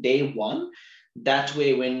that from day one. That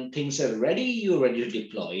way, when things are ready, you're ready to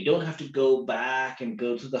deploy. You don't have to go back and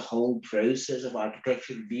go through the whole process of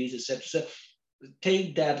architectural reviews, etc. So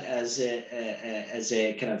take that as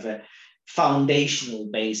a kind of a foundational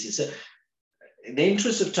basis. So in the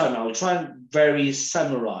interest of time, I'll try and very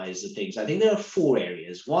summarize the things. I think there are 4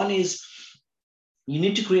 areas. One is you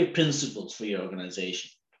need to create principles for your organization,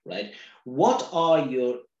 right? What are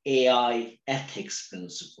your AI ethics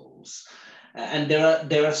principles? And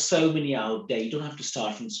there are so many out there. You don't have to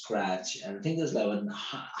start from scratch. And I think there's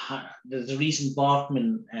a recent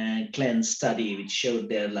Bartman and Klein study which showed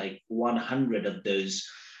there are 100 of those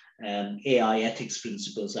AI ethics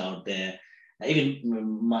principles out there. Even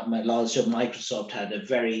my last job, Microsoft, had a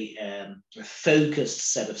very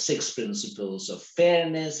focused set of 6 principles of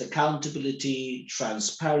fairness, accountability,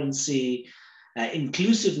 transparency,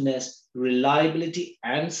 inclusiveness, reliability,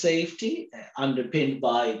 and safety, underpinned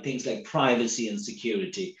by things like privacy and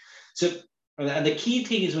security. So, and the key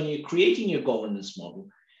thing is when you're creating your governance model,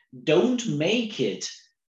 don't make it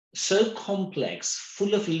so complex,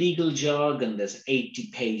 full of legal jargon. There's 80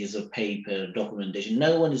 pages of paper documentation.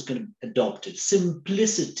 No one is going to adopt it.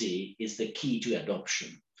 Simplicity is the key to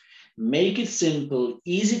adoption. Make it simple,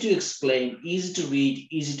 easy to explain, easy to read,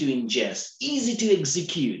 easy to ingest, easy to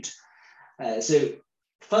execute. So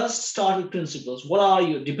first, start with principles. What are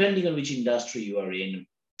you, depending on which industry you are in,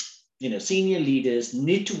 senior leaders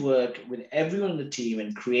need to work with everyone on the team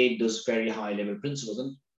and create those very high level principles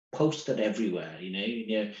and post that everywhere,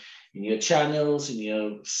 in your channels, in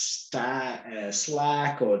your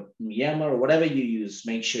Slack or Yammer or whatever you use,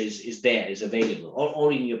 make sure is there, is available,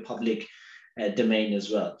 or in your public domain as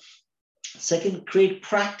well. Second, create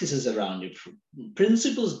practices around it.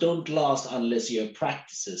 Principles don't last unless you have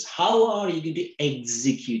practices. How are you going to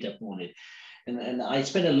execute upon it? And I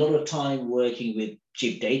spend a lot of time working with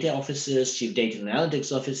chief data officers, chief data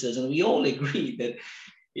analytics officers, and we all agree that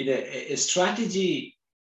a strategy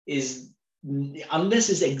is, unless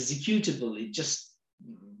it's executable, it just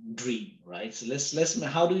dream, right? So let's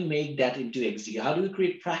how do we make that into execute? How do we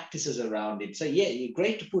create practices around it? So yeah, you're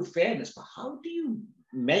great to put fairness, but how do you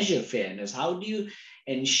measure fairness? How do you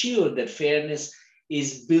ensure that fairness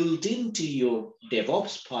is built into your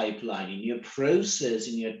DevOps pipeline, in your process,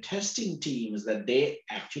 in your testing teams, that they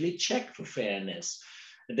actually check for fairness,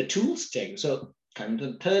 and the tools check? So kind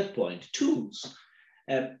of the third point, tools.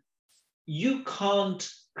 You can't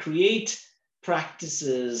create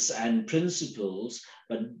practices and principles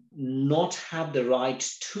but not have the right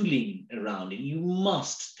tooling around it. You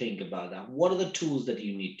must think about that. What are the tools that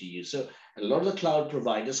you need to use? So a lot of the cloud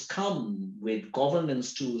providers come with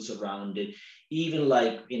governance tools around it, even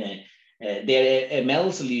like their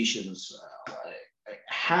ML solutions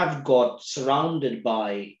have got surrounded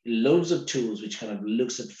by loads of tools which kind of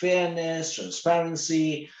looks at fairness,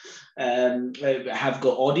 transparency, have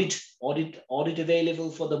got audit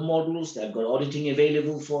available for the models. They've got auditing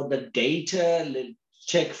available for the data,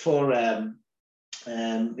 check for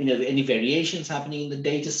any variations happening in the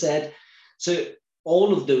data set. So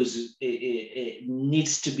all of those it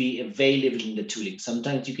needs to be available in the tooling.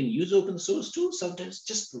 Sometimes you can use open source tools, sometimes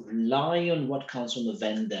just rely on what comes from the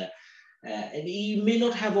vendor. And you may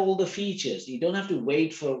not have all the features. You don't have to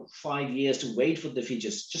wait for 5 years to wait for the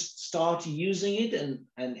features. Just start using it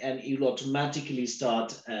and you'll automatically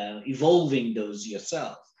start evolving those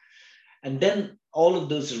yourself. And then all of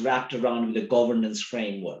those are wrapped around with a governance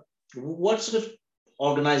framework. What sort of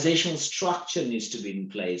organizational structure needs to be in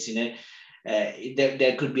place?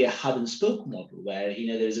 There could be a hub and spoke model where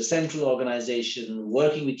there's a central organization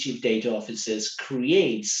working with chief data officers,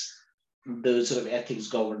 creates those sort of ethics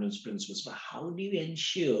governance principles. But how do you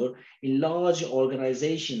ensure in large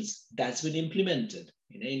organizations that's been implemented?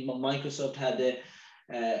 Microsoft had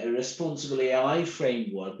a responsible AI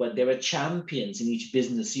framework, but there were champions in each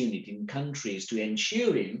business unit in countries to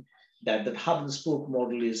ensuring that the hub and spoke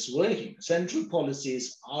model is working. Central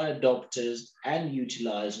policies are adopted and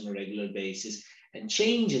utilized on a regular basis, and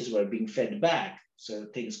changes were being fed back so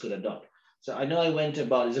things could adopt. So I know I went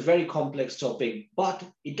about, it's a very complex topic, but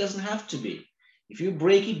it doesn't have to be. If you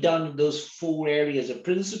break it down to those 4 areas of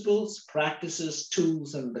principles, practices,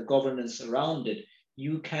 tools, and the governance around it,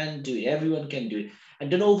 you can do it. Everyone can do it. And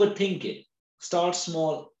don't overthink it. Start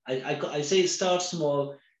small. I say start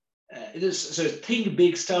small. So think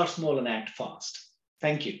big, start small, and act fast.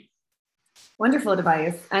 Thank you. Wonderful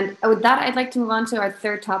advice. And with that, I'd like to move on to our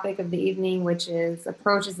third topic of the evening, which is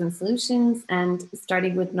approaches and solutions. And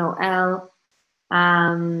starting with Noelle,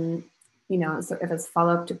 so if it's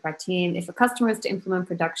follow-up to Pratim, if a customer is to implement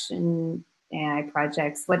production AI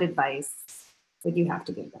projects, what advice would you have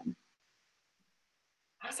to give them?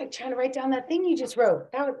 I was like trying to write down that thing you just wrote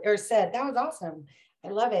or said. That was awesome. I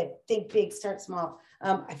love it. Think big, start small.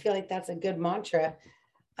 I feel like that's a good mantra.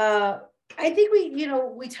 I think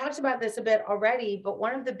we talked about this a bit already, but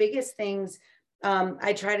one of the biggest things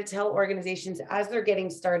I try to tell organizations as they're getting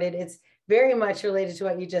started, it's very much related to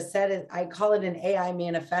what you just said. I call it an AI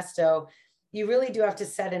manifesto. You really do have to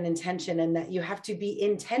set an intention, and that you have to be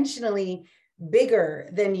intentionally bigger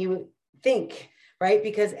than you think, right?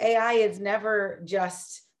 Because AI is never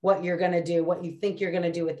just what you're going to do, what you think you're going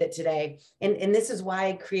to do with it today. And this is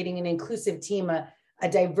why creating an inclusive team, a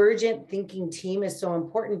divergent thinking team is so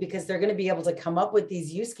important, because they're going to be able to come up with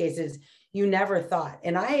these use cases. you never thought.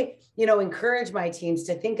 And I, encourage my teams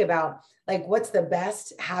to think about like, what's the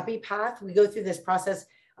best happy path? We go through this process.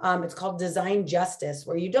 It's called design justice,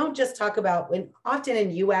 where you don't just talk about, often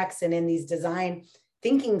in UX and in these design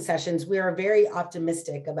thinking sessions, we are very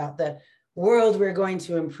optimistic about the world we're going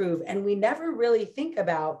to improve. And we never really think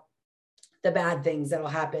about the bad things that'll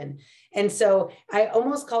happen. And so I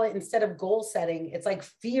almost call it, instead of goal setting, it's like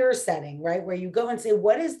fear setting, right? Where you go and say,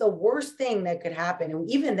 what is the worst thing that could happen? And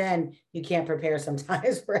even then you can't prepare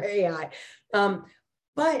sometimes for AI.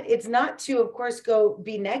 But it's not to, of course, go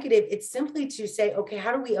be negative. It's simply to say, okay,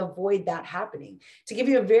 how do we avoid that happening? To give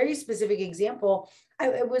you a very specific example,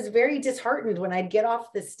 I was very disheartened when I'd get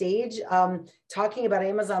off the stage talking about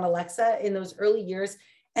Amazon Alexa in those early years.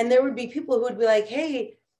 And there would be people who would be like,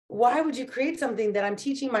 hey, why would you create something that I'm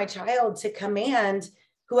teaching my child to command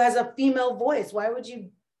who has a female voice? Why would you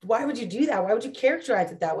do that? Why would you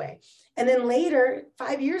characterize it that way? And then later,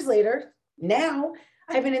 5 years later, now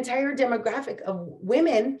I have an entire demographic of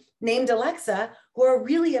women named Alexa who are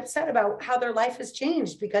really upset about how their life has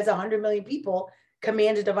changed because 100 million people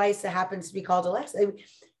command a device that happens to be called Alexa.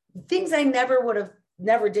 Things I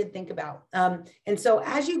never did think about. And so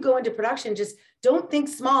as you go into production, just don't think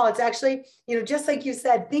small. It's actually, just like you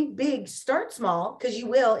said, think big, start small, because you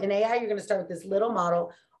will. In AI, you're going to start with this little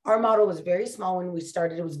model. Our model was very small when we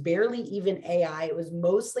started. It was barely even AI. It was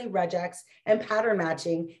mostly regex and pattern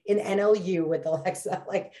matching in NLU with Alexa.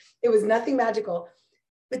 Like, it was nothing magical.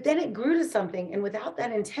 But then it grew to something. And without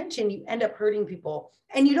that intention, you end up hurting people.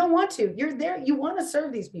 And you don't want to. You're there. You want to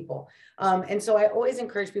serve these people. And so I always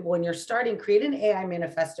encourage people, when you're starting, create an AI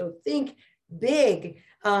manifesto. Think big,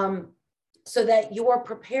 so that you are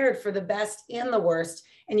prepared for the best and the worst,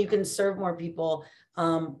 and you can serve more people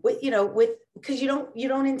because you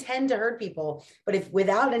don't intend to hurt people. But if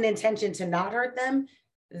without an intention to not hurt them,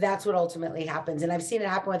 that's what ultimately happens. And I've seen it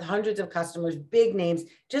happen with hundreds of customers, big names.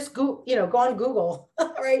 Just go on Google,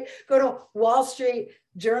 right? Go to Wall Street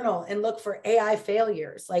Journal and look for AI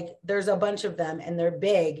failures. Like, there's a bunch of them and they're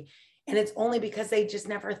big. And it's only because they just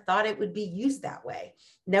never thought it would be used that way.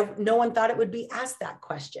 No one thought it would be asked that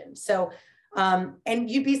question. So, and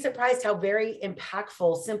you'd be surprised how very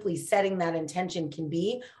impactful simply setting that intention can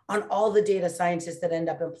be on all the data scientists that end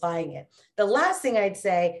up applying it. The last thing I'd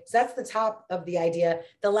say, so that's the top of the idea.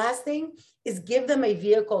 The last thing is give them a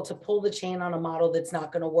vehicle to pull the chain on a model that's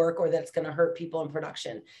not going to work or that's going to hurt people in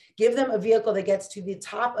production. Give them a vehicle that gets to the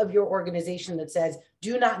top of your organization that says,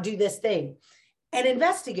 do not do this thing, and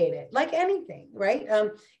investigate it like anything, right?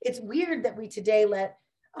 It's weird that we today let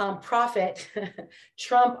profit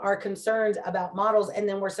trump our concerns about models. And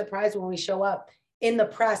then we're surprised when we show up in the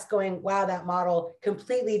press going, wow, that model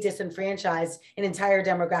completely disenfranchised an entire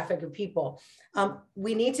demographic of people.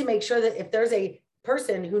 We need to make sure that if there's a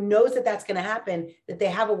person who knows that that's going to happen, that they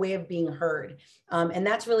have a way of being heard. And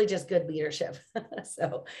that's really just good leadership.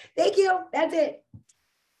 So thank you. That's it.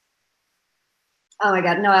 Oh my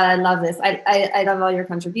God, no, I love this. I love all your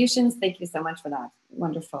contributions. Thank you so much for that.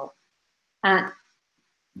 Wonderful.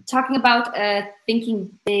 Talking about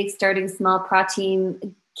thinking big, starting small, Pratim,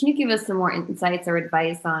 can you give us some more insights or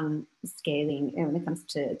advice on scaling when it comes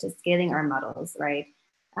to scaling our models, right?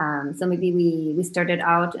 So maybe we started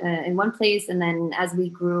out in one place, and then as we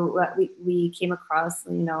grew, we came across,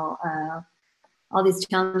 all these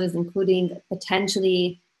challenges, including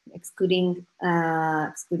potentially excluding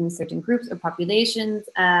certain groups or populations.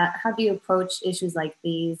 How do you approach issues like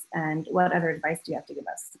these, and what other advice do you have to give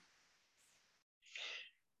us?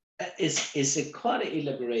 It's a quite an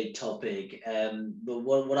elaborate topic, but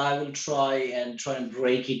what I will try and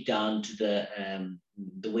break it down to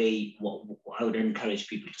the way what I would encourage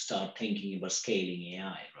people to start thinking about scaling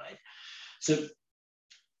AI, right? So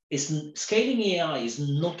scaling AI is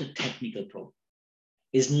not a technical problem.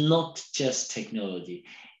 It's not just technology.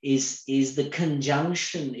 Is the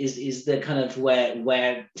conjunction, is the kind of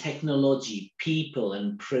where technology, people,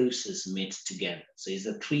 and process meet together. So it's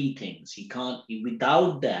the three things.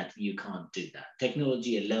 Without that, you can't do that.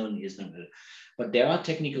 Technology alone is not good. But there are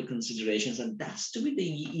technical considerations, and that's to be the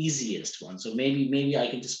easiest one. So maybe I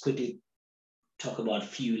can just quickly talk about a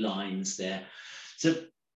few lines there. So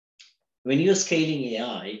when you're scaling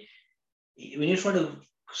AI, when you're trying to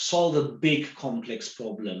solve a big complex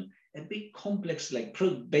problem, a big complex like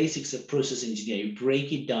basics of process engineering,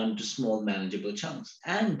 break it down to small manageable chunks.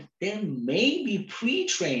 And there may be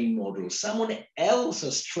pre-trained models. Someone else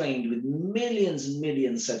has trained with millions and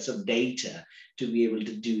millions sets of data to be able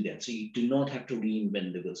to do that. So you do not have to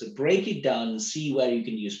reinvent the wheel. So break it down and see where you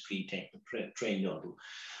can use pre-trained model.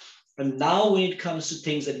 And now when it comes to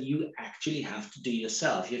things that you actually have to do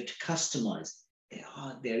yourself, you have to customize.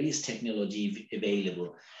 There is technology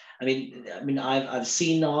available. I mean, I've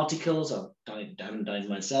seen articles. I haven't done it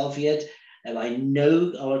myself yet, and I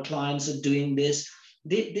know our clients are doing this.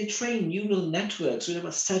 They train neural networks with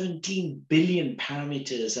about 17 billion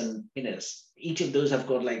parameters, and each of those have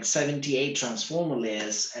got like 78 transformer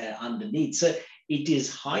layers underneath. So it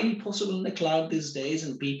is highly possible in the cloud these days,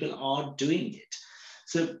 and people are doing it.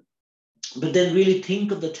 So, but then really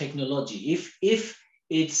think of the technology. If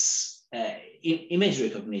it's image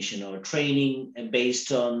recognition or training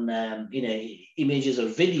based on images or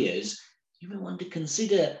videos, you may want to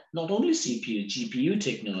consider not only CPU, GPU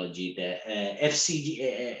technology, the FCG,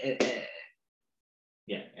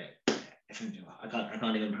 I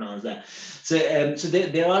can't even pronounce that. So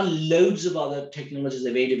there are loads of other technologies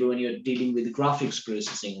available when you're dealing with graphics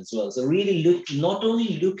processing as well. So really not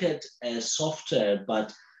only look at software,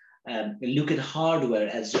 but look at hardware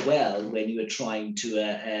as well when you are trying to,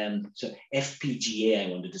 so FPGA, I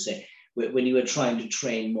wanted to say, when you are trying to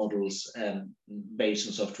train models based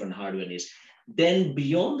on software and hardware needs. Then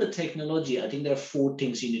beyond the technology, I think there are 4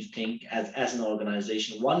 things you need to think as an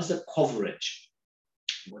organization. One is the coverage.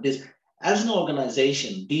 What is, as an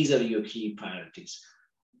organization, these are your key priorities.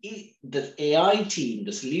 The AI team,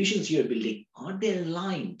 the solutions you're building, are they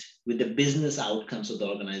aligned with the business outcomes of the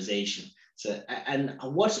organization? So, and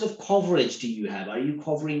what sort of coverage do you have? Are you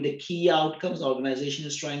covering the key outcomes the organization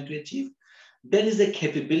is trying to achieve? Then is the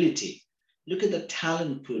capability. Look at the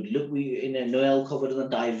talent pool. Look, Noelle covered the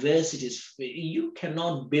diversities. You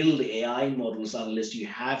cannot build AI models unless you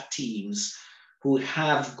have teams who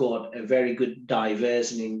have got a very good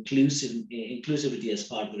diverse and inclusivity as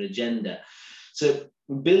part of their agenda. So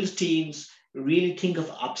build teams, really think of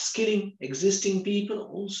upskilling existing people,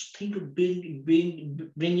 also think of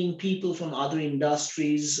bringing people from other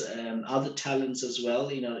industries, other talents as well,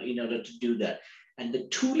 in order to do that. And the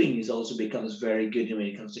tooling is also becomes very good when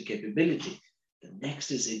it comes to capability. The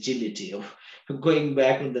next is agility, of going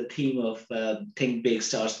back on the theme of think big,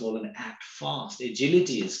 start small, and act fast.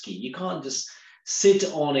 Agility is key. You can't just sit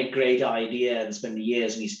on a great idea and spend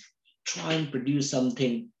years and try and produce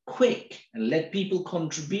something quick and let people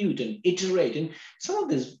contribute and iterate. And some of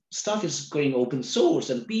this stuff is going open source,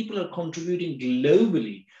 and people are contributing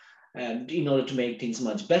globally in order to make things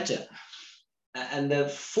much better. And the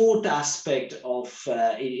 4th aspect of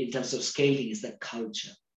in terms of scaling is the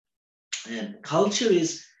culture. And culture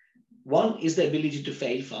is, one is the ability to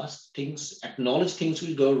fail fast. Acknowledge things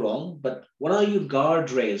will go wrong, but what are your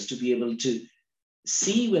guardrails to be able to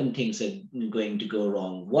see when things are going to go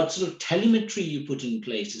wrong? What sort of telemetry you put in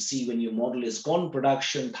place to see when your model is gone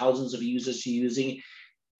production, thousands of users are using it?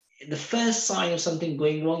 The first sign of something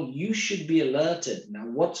going wrong, you should be alerted. Now,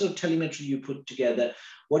 what sort of telemetry you put together?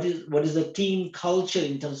 What is the team culture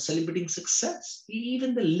in terms of celebrating success?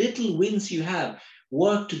 Even the little wins you have,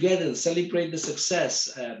 work together and celebrate the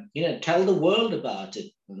success. Tell the world about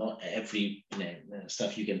it. Not every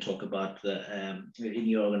stuff you can talk about in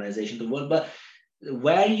your organization, the world, but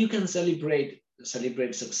where you can celebrate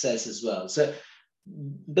success as well. So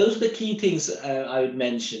those are the key things I would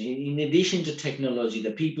mention. In addition to technology,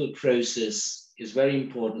 the people process is very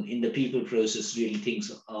important. In the people process, really think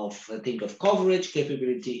of coverage,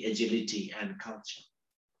 capability, agility, and culture.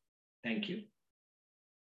 Thank you.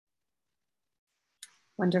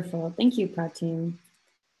 Wonderful. Thank you, Pratim.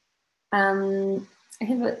 I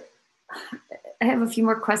have a few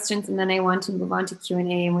more questions, and then I want to move on to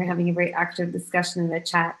Q&A, and we're having a very active discussion in the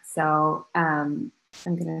chat. So I'm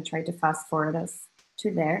going to try to fast forward us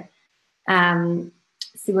to there.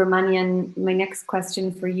 Subramanian, my next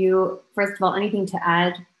question for you, first of all, anything to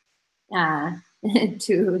add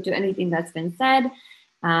to anything that's been said?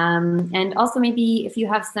 And also maybe if you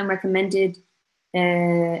have some recommended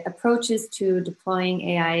approaches to deploying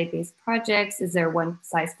AI-based projects. Is there one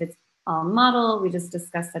size fits all model? We just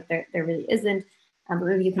discussed that there really isn't, but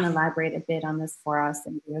maybe you can elaborate a bit on this for us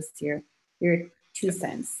and give us your 2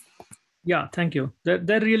 cents. Yeah, thank you.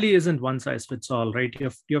 There really isn't one size fits all, right?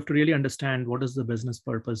 You have to really understand what is the business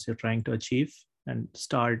purpose you're trying to achieve and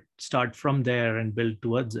start from there and build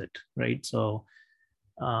towards it, right? So,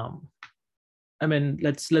 I mean,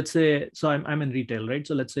 let's say, so I'm in retail, right?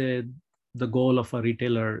 So let's say the goal of a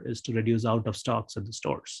retailer is to reduce out of stocks at the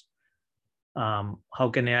stores. How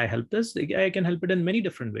can AI help this? AI can help it in many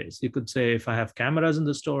different ways. You could say, if I have cameras in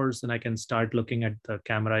the stores, then I can start looking at the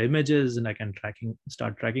camera images and I can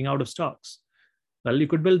start tracking out of stocks. Well, you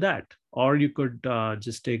could build that, or you could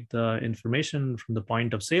just take the information from the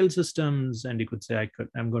point of sale systems, and you could say,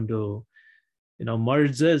 I'm going to,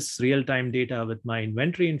 merge this real-time data with my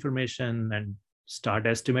inventory information and start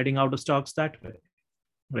estimating out of stocks that way,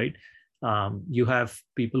 right? You have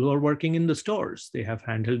people who are working in the stores. They have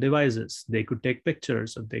handheld devices. They could take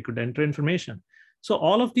pictures or they could enter information. So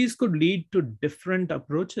all of these could lead to different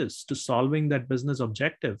approaches to solving that business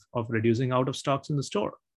objective of reducing out of stocks in the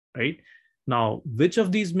store, right? Now, which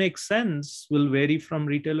of these makes sense will vary from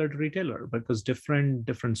retailer to retailer, because different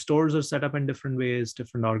stores are set up in different ways,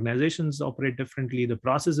 different organizations operate differently, the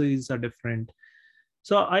processes are different.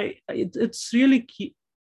 So it's really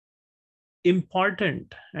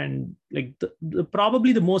important, and like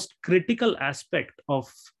probably the most critical aspect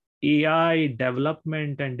of AI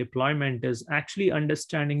development and deployment is actually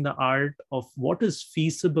understanding the art of what is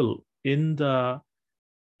feasible in the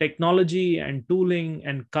technology and tooling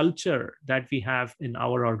and culture that we have in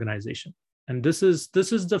our organization. And this is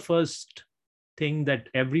the first thing that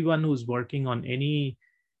everyone who's working on any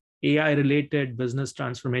AI related business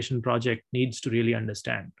transformation project needs to really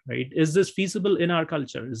understand, right? Is this feasible in our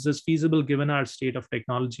culture? Is this feasible given our state of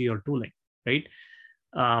technology or tooling, right?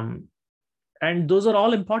 And those are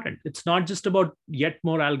all important. It's not just about yet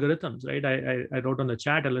more algorithms, right? I wrote on the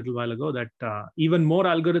chat a little while ago that even more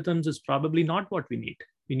algorithms is probably not what we need.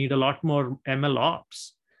 We need a lot more ML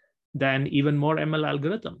ops than even more ML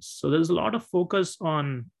algorithms. So there's a lot of focus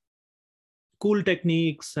on cool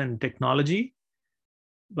techniques and technology,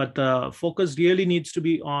 but the focus really needs to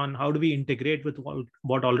be on how do we integrate with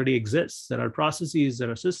what already exists. There are processes, there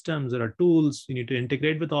are systems, there are tools. You need to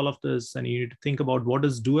integrate with all of this, and you need to think about what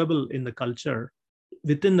is doable in the culture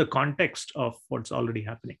within the context of what's already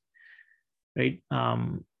happening, right?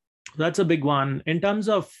 That's a big one. In terms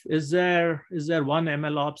of, is there one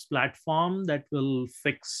ML ops platform that will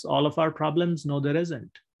fix all of our problems? No, there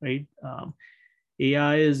isn't, right?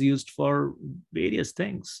 AI is used for various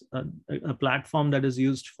things. A platform that is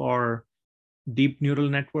used for deep neural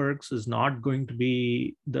networks is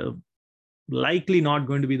likely not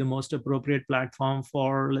going to be the most appropriate platform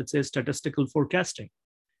for, let's say, statistical forecasting,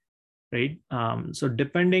 right? So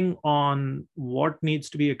depending on what needs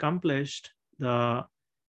to be accomplished, the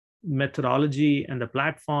methodology and the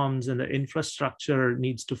platforms and the infrastructure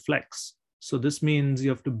needs to flex. So this means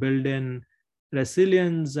you have to build in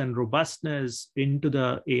resilience and robustness into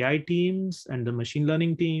the AI teams and the machine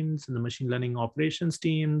learning teams and the machine learning operations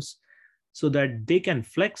teams, so that they can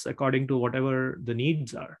flex according to whatever the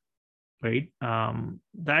needs are, right?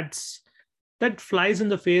 That flies in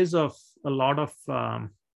the face of a lot of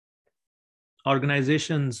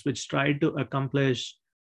organizations which try to accomplish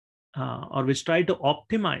or which try to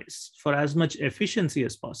optimize for as much efficiency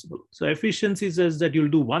as possible. So efficiency says that you'll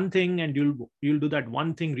do one thing and you'll do that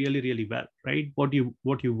one thing really, really well, right? What you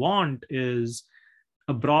want is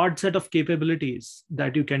a broad set of capabilities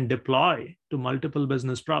that you can deploy to multiple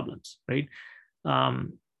business problems, right?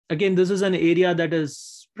 Again, this is an area that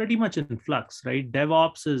is pretty much in flux, right?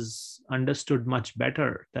 DevOps is understood much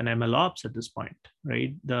better than MLOps at this point,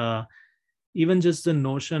 right? Even just the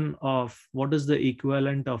notion of what is the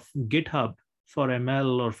equivalent of GitHub for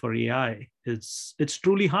ML or for AI, it's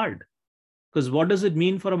truly hard. Because what does it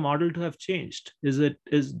mean for a model to have changed?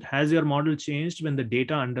 Has your model changed when the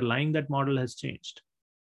data underlying that model has changed,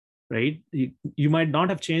 right? You might not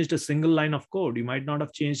have changed a single line of code. You might not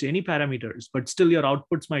have changed any parameters, but still your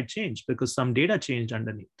outputs might change because some data changed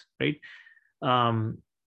underneath, right?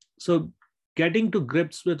 So getting to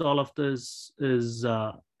grips with all of this is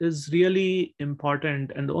really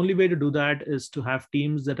important. And the only way to do that is to have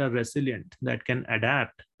teams that are resilient, that can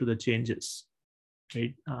adapt to the changes,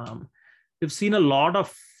 right? We've seen a lot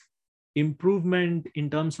of improvement in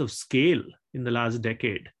terms of scale in the last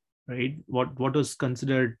decade, right? What was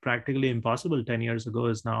considered practically impossible 10 years ago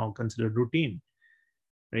is now considered routine,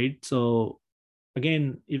 right? So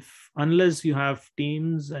again, unless you have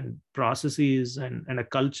teams and processes and a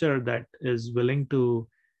culture that is willing to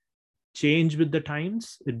change with the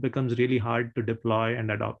times, it becomes really hard to deploy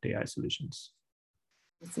and adopt AI solutions.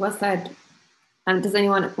 Well said. Does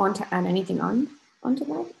anyone want to add anything onto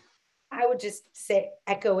that? I would just say,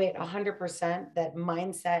 echo it 100%, that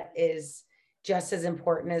mindset is just as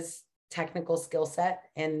important as technical skill set,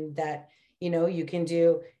 and that, you can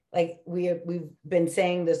do, like we've been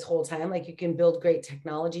saying this whole time, like you can build great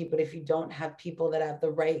technology, but if you don't have people that have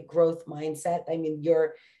the right growth mindset, I mean,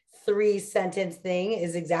 your 3-sentence thing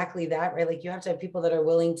is exactly that, right? Like you have to have people that are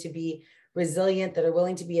willing to be resilient, that are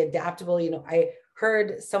willing to be adaptable. I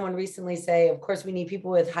heard someone recently say, of course, we need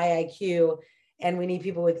people with high IQ and we need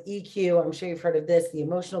people with EQ. I'm sure you've heard of this, the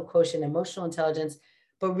emotional quotient, emotional intelligence.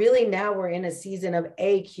 But really now we're in a season of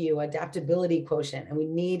AQ, adaptability quotient, and we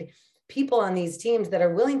need people on these teams that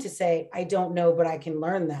are willing to say, I don't know, but I can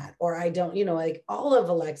learn that. Or I don't, like all of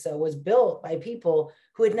Alexa was built by people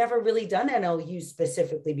who had never really done NLU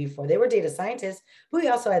specifically before. They were data scientists, but we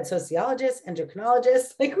also had sociologists,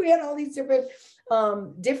 endocrinologists. Like we had all these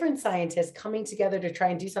different scientists coming together to try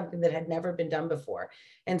and do something that had never been done before.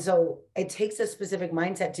 And so it takes a specific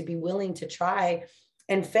mindset to be willing to try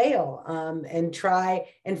and fail, and try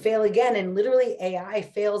and fail again. And literally AI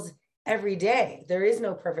fails every day. There is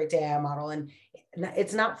no perfect AI model, and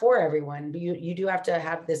it's not for everyone. But you do have to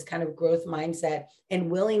have this kind of growth mindset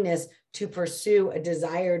and willingness to pursue a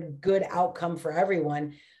desired good outcome for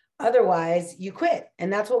everyone. Otherwise, you quit.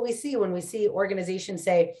 And that's what we see when we see organizations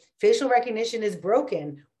say facial recognition is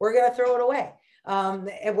broken. We're going to throw it away.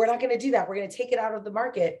 And we're not going to do that. We're going to take it out of the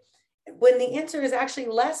market. When the answer is actually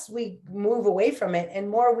less we move away from it and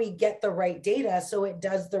more we get the right data so it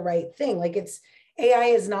does the right thing. Like AI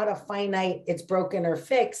is not a finite, it's broken or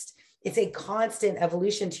fixed. It's a constant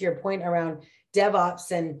evolution, to your point around DevOps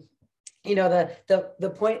and the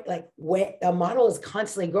point, like when a model is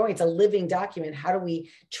constantly growing, it's a living document. How do we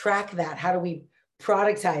track that? How do we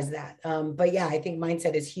productize that? But yeah, I think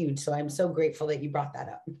mindset is huge. So I'm so grateful that you brought that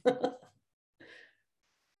up.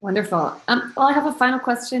 Wonderful. Well, I have a final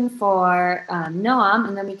question for Noam,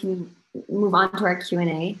 and then we can move on to our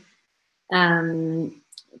Q&A.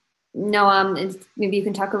 Noam, maybe you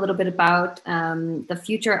can talk a little bit about the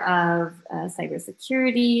future of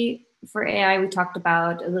cybersecurity for AI. We talked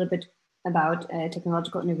about a little bit about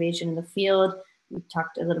technological innovation in the field. We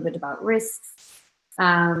talked a little bit about risks.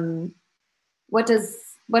 What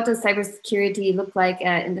does cybersecurity look like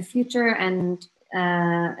in the future, and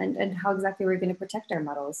how exactly we're going to protect our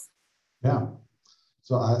models? Yeah.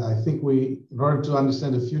 So I think in order to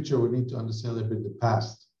understand the future, we need to understand a little bit the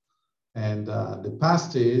past. And the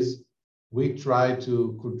past is we try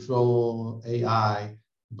to control AI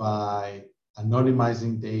by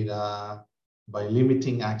anonymizing data, by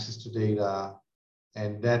limiting access to data,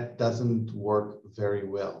 and that doesn't work very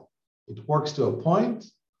well. It works to a point,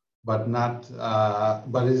 but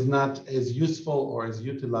is not as useful or as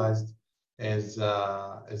utilized as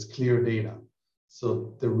clear data.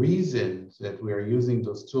 So the reason that we are using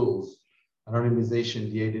those tools,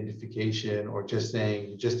 anonymization, de-identification, or just saying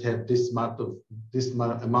you just have this amount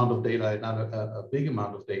of data and not a big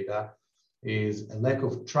amount of data, is a lack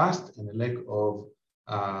of trust and a lack of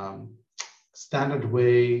standard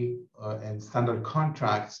way and standard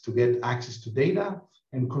contracts to get access to data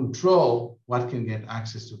and control what can get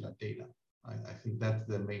access to that data. I think that's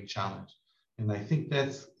the main challenge. And I think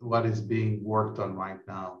that's what is being worked on right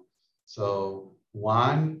now. So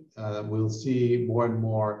one, we'll see more and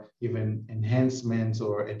more even enhancements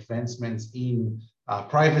or advancements in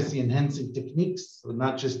privacy enhancing techniques. So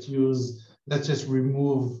not just let's just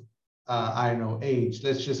remove, age,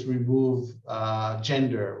 let's just remove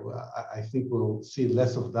gender. I think we'll see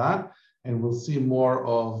less of that, and we'll see more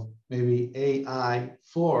of maybe AI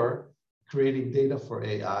for creating data for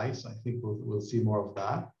AI. So I think we'll see more of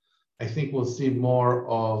that. I think we'll see more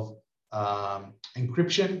of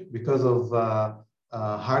encryption because of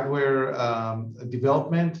hardware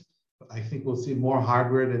development. I think we'll see more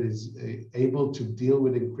hardware that is able to deal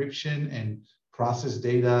with encryption and process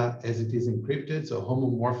data as it is encrypted. So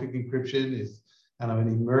homomorphic encryption is kind of an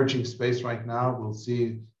emerging space right now. We'll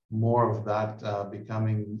see more of that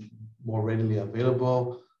becoming more readily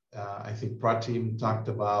available. I think Pratim talked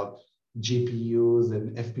about GPUs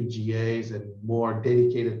and FPGAs and more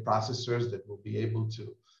dedicated processors that will be able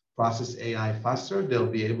to process AI faster. They'll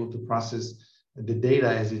be able to process the data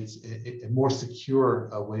as it's a more secure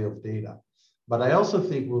way of data. But I also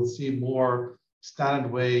think we'll see more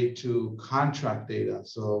standard way to contract data.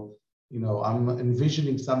 So, I'm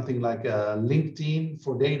envisioning something like a LinkedIn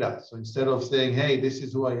for data. So instead of saying, hey, this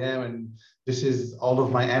is who I am and this is all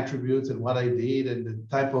of my attributes and what I did and the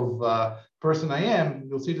type of person I am,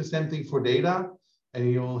 you'll see the same thing for data,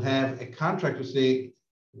 and you'll have a contract to say,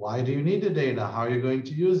 why do you need the data? How are you going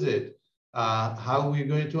to use it? How are we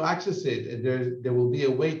going to access it? And there will be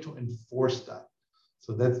a way to enforce that.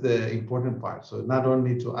 So that's the important part. So not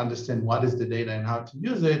only to understand what is the data and how to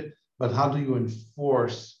use it, but how do you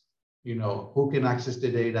enforce, who can access the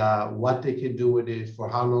data, what they can do with it, for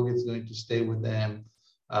how long it's going to stay with them.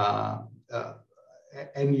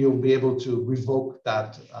 And you'll be able to revoke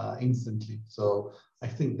that instantly. So I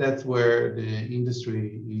think that's where the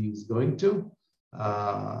industry is going to.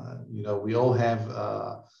 We all have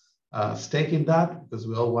a stake in that because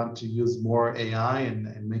we all want to use more AI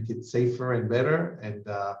and make it safer and better. And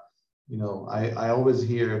I always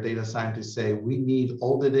hear data scientists say, we need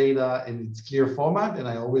all the data in its clear format. And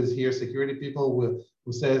I always hear security people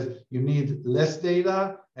who says, you need less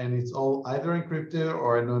data and it's all either encrypted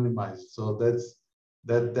or anonymized. So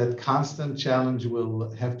that constant challenge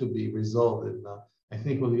will have to be resolved. And I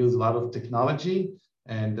think we'll use a lot of technology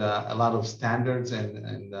and a lot of standards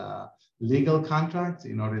and legal contracts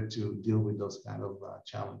in order to deal with those kind of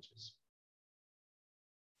challenges.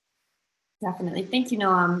 Definitely. Thank you,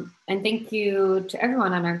 Noam. And thank you to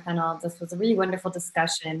everyone on our panel. This was a really wonderful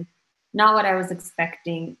discussion. Not what I was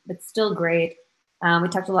expecting, but still great. We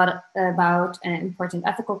talked a lot about important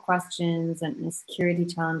ethical questions and security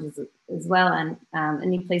challenges as well. And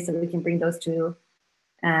any place that we can bring those two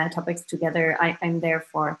topics together, I'm there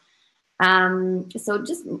for. So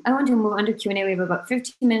I want to move under Q&A. We have about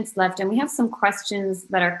 15 minutes left, and we have some questions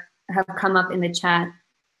that have come up in the chat.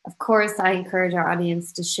 Of course, I encourage our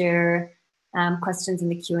audience to share questions in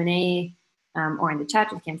the Q&A or in the chat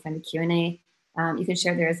if you can't find the Q&A. You can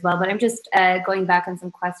share there as well. But I'm just going back on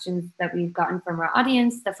some questions that we've gotten from our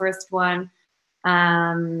audience. The first one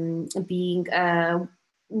being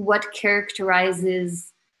what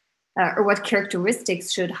characterizes or what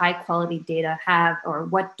characteristics should high quality data have, or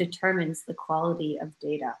what determines the quality of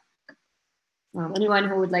data? Anyone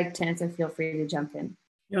who would like to answer, feel free to jump in.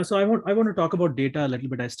 Yeah, so I want to talk about data a little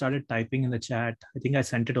bit. I started typing in the chat. I think I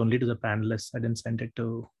sent it only to the panelists. I didn't send it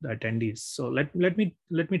to the attendees. So let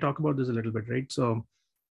me talk about this a little bit, right? So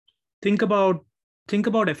think about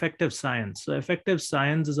effective science. So effective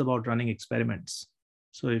science is about running experiments.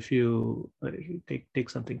 So if you take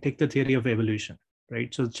the theory of evolution,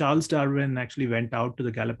 right? So Charles Darwin actually went out to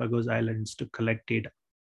the Galapagos Islands to collect data,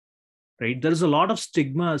 right? There's a lot of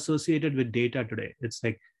stigma associated with data today. It's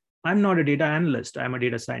like, I'm not a data analyst, I'm a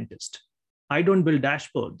data scientist. I don't build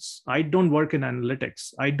dashboards. I don't work in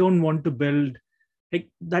analytics. I don't want to build, like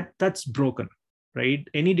that's broken, right?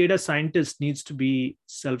 Any data scientist needs to be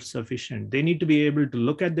self-sufficient. They need to be able to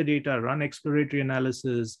look at the data, run exploratory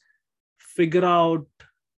analysis, figure out,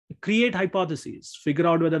 create hypotheses, figure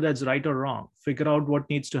out whether that's right or wrong, figure out what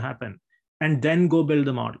needs to happen, and then go build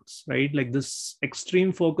the models, right? Like this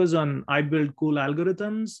extreme focus on I build cool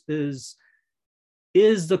algorithms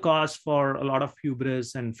is the cause for a lot of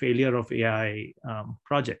hubris and failure of AI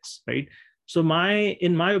projects, right? So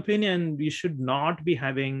in my opinion, we should not be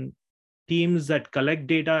having teams that collect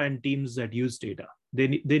data and teams that use data. They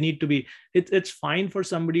need to be, it's fine for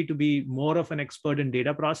somebody to be more of an expert in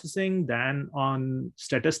data processing than on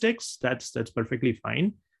statistics. That's perfectly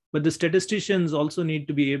fine. But the statisticians also need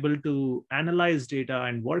to be able to analyze data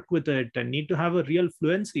and work with it and need to have a real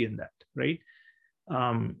fluency in that, right?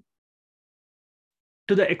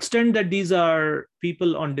 To the extent that these are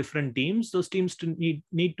people on different teams, those teams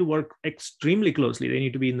need to work extremely closely. They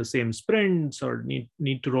need to be in the same sprints or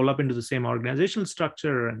need to roll up into the same organizational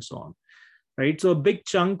structure and so on, right? So a big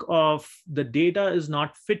chunk of the data is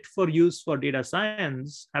not fit for use for data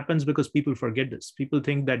science happens because people forget this. People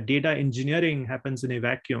think that data engineering happens in a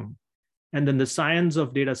vacuum, and then the science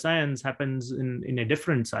of data science happens in a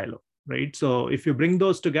different silo, right? So if you bring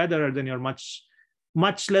those together, then you're much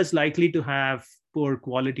less likely to have poor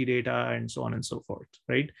quality data and so on and so forth,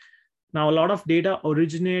 right? Now, a lot of data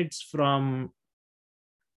originates from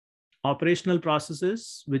operational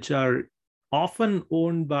processes, which are often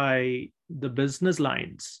owned by the business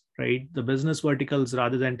lines, right? The business verticals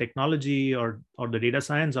rather than technology or the data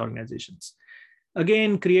science organizations.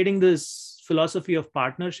 Again, creating this philosophy of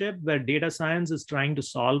partnership where data science is trying to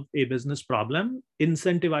solve a business problem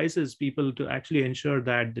incentivizes people to actually ensure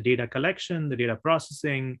that the data collection, the data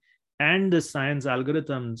processing, and the science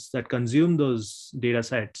algorithms that consume those data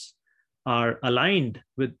sets are aligned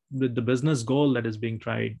with the business goal that is being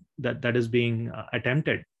tried, that is being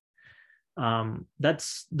attempted.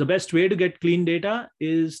 That's the best way to get clean data,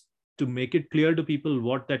 is to make it clear to people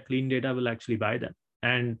what that clean data will actually buy them.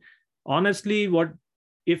 And honestly,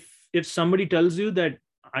 if somebody tells you that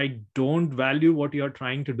I don't value what you're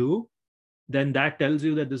trying to do, then that tells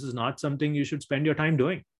you that this is not something you should spend your time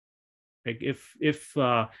doing. Like if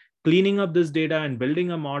cleaning up this data and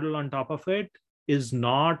building a model on top of it is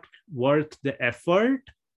not worth the effort,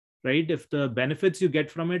 right? If the benefits you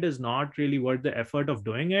get from it is not really worth the effort of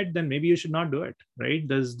doing it, then maybe you should not do it, right?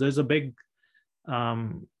 There's a big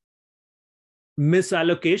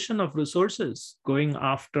misallocation of resources going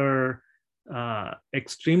after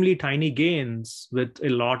extremely tiny gains with a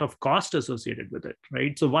lot of cost associated with it,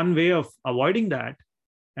 right? So one way of avoiding that,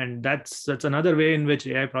 and that's another way in which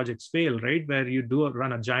AI projects fail, right? Where you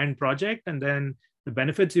run a giant project and then the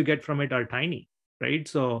benefits you get from it are tiny, right?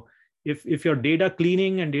 So if your data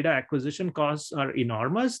cleaning and data acquisition costs are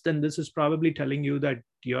enormous, then this is probably telling you that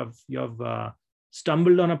you have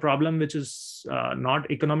stumbled on a problem which is not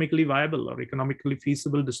economically viable or economically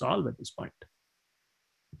feasible to solve at this point.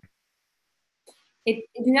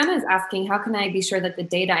 Juliana is asking, how can I be sure that the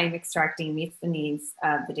data I'm extracting meets the needs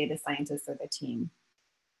of the data scientists or the team?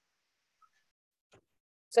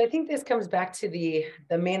 So I think this comes back to the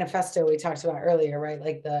manifesto we talked about earlier, right?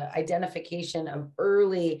 Like the identification of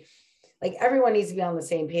early, like everyone needs to be on the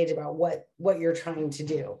same page about what you're trying to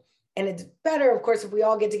do. And it's better, of course, if we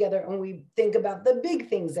all get together and we think about the big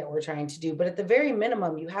things that we're trying to do. But at the very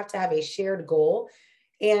minimum, you have to have a shared goal.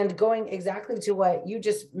 And going exactly to what you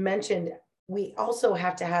just mentioned, we also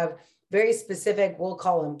have to have very specific, we'll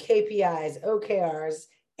call them KPIs, OKRs,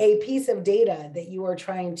 a piece of data that you are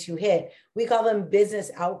trying to hit. We call them business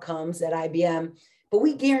outcomes at IBM, but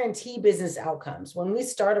we guarantee business outcomes. When we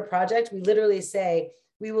start a project, we literally say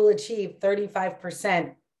we will achieve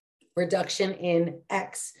 35% reduction in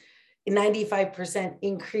X, 95%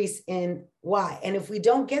 increase in Y. And if we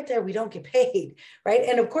don't get there, we don't get paid, right?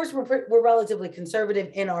 And of course, we're relatively conservative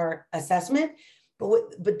in our assessment,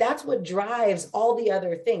 but that's what drives all the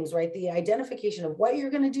other things, right? The identification of what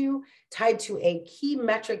you're going to do tied to a key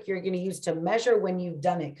metric you're going to use to measure when you've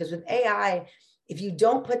done it. Because with AI, if you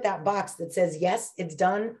don't put that box that says, yes, it's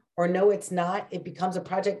done, or no, it's not, it becomes a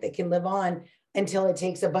project that can live on until it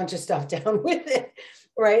takes a bunch of stuff down with it,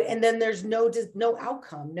 right? And then there's no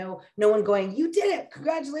outcome, no one going, you did it,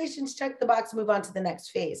 congratulations, check the box, move on to the next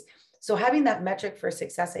phase. So having that metric for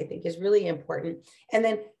success, I think, is really important. And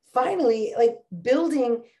then finally, like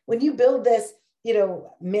building, when you build this,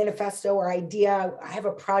 manifesto or idea, I have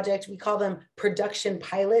a project, we call them production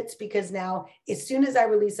pilots, because now as soon as I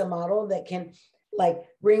release a model that can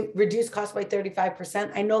reduce cost by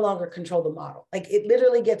 35%, I no longer control the model. Like it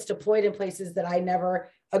literally gets deployed in places that I never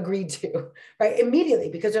agreed to, right? Immediately,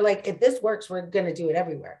 because they're like, if this works, we're going to do it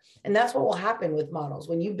everywhere. And that's what will happen with models.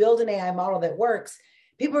 When you build an AI model that works,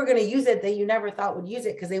 people are going to use it that you never thought would use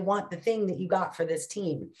it because they want the thing that you got for this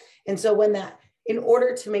team. And so in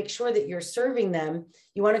order to make sure that you're serving them,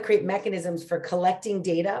 you want to create mechanisms for collecting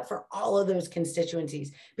data for all of those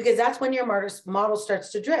constituencies, because that's when your model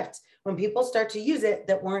starts to drift, when people start to use it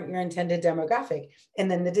that weren't your intended demographic, and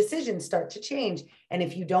then the decisions start to change. And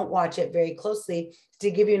if you don't watch it very closely, to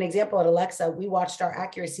give you an example, at Alexa, we watched our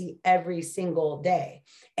accuracy every single day,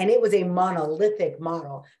 and it was a monolithic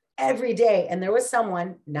model every day. And there was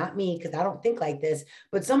someone, not me, because I don't think like this,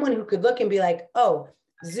 but someone who could look and be like, oh,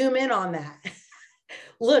 zoom in on that.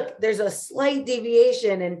 Look, there's a slight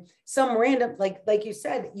deviation and some random, like you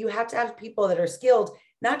said, you have to have people that are skilled,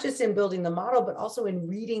 not just in building the model, but also in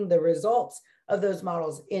reading the results of those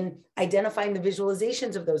models, in identifying the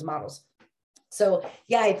visualizations of those models. So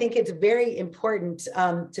yeah, I think it's very important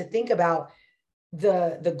to think about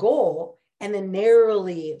the goal and then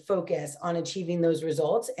narrowly focus on achieving those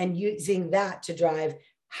results and using that to drive,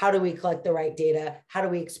 how do we collect the right data? How do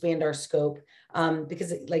we expand our scope?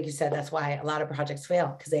 Because like you said, that's why a lot of projects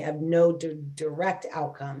fail, because they have no direct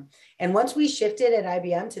outcome. And once we shifted at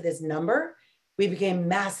IBM to this number, we became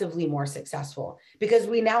massively more successful, because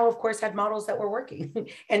we now, of course, had models that were working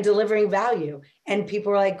and delivering value. And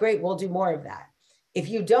people were like, great, we'll do more of that. If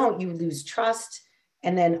you don't, you lose trust.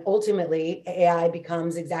 And then ultimately, AI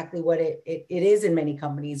becomes exactly what it is in many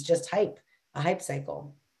companies, just hype, a hype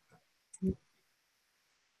cycle.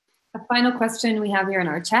 A final question we have here in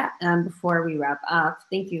our chat before we wrap up.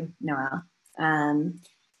 Thank you, Noelle.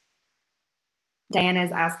 Diana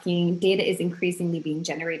is asking, data is increasingly being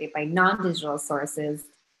generated by non-digital sources.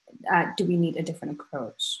 Do we need a different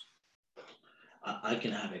approach? I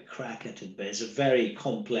can have a crack at it, but it's a very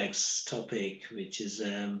complex topic, which is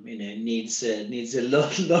needs a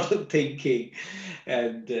lot of thinking,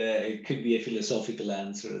 and it could be a philosophical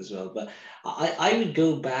answer as well. But I would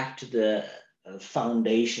go back to the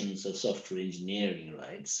foundations of software engineering,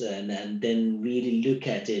 right? So, and then really look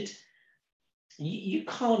at it. You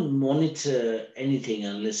can't monitor anything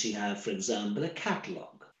unless you have, for example, a catalog.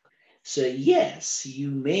 So yes, you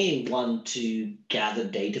may want to gather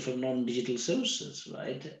data from non-digital sources,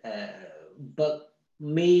 right? But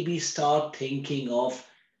maybe start thinking of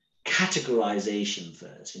categorization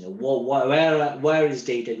first. Where is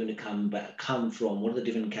data going to come from? What are the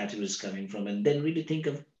different categories coming from? And then really think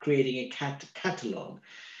of creating a catalog.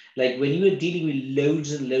 Like when you are dealing with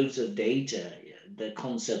loads and loads of data, the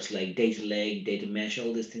concepts like data lake, data mesh,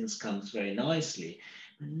 all these things comes very nicely.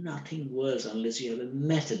 nothing works unless you have a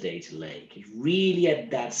metadata lake. Really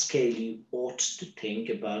at that scale, you ought to think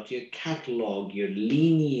about your catalog, your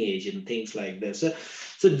lineage, and things like this.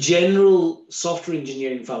 So general software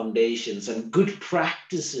engineering foundations and good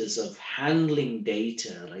practices of handling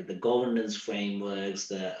data, like the governance frameworks,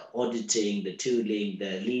 the auditing, the tooling,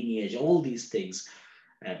 the lineage, all these things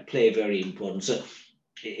play very important. So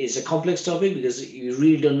it's a complex topic because you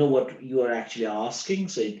really don't know what you are actually asking.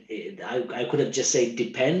 So I could have just said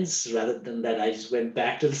depends rather than that. I just went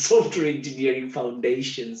back to the software engineering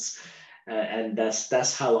foundations, and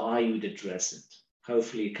that's how I would address it.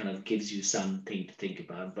 Hopefully, it kind of gives you something to think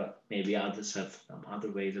about, but maybe others have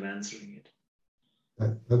other ways of answering it.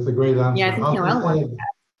 That's a great answer. Yeah, I think Noelle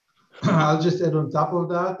I'll just add on top of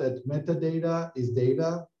that metadata is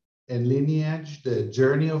data, and lineage, the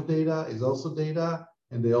journey of data, is also data,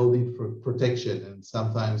 and they all need protection. And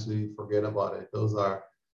sometimes we forget about it. Those are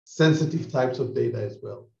sensitive types of data as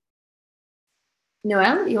well.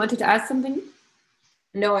 Noelle, you wanted to add something?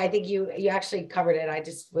 No, I think you actually covered it. I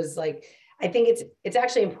just was like, I think it's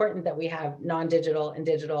actually important that we have non-digital and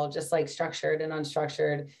digital, just like structured and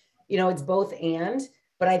unstructured. You know, it's both and.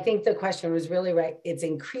 But I think the question was really right. It's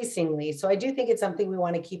increasingly. So I do think it's something we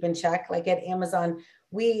want to keep in check. Like at Amazon,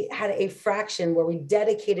 we had a fraction where we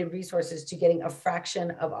dedicated resources to getting a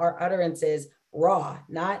fraction of our utterances raw,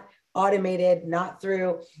 not automated, not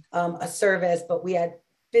through a service, but we had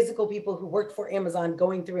physical people who worked for Amazon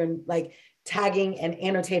going through and like tagging and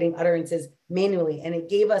annotating utterances manually. And it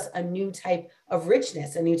gave us a new type of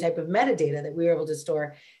richness, a new type of metadata that we were able to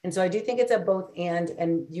store. And so I do think it's a both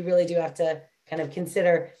and you really do have to kind of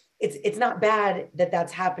consider it's not bad that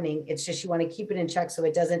that's happening. It's just you want to keep it in check so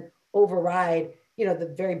it doesn't override, you know, the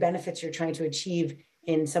very benefits you're trying to achieve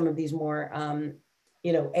in some of these more,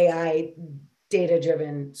 you know, AI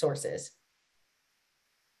data-driven sources.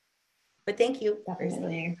 But thank you.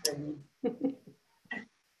 Definitely.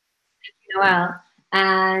 Noelle.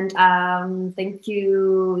 And thank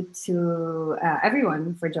you to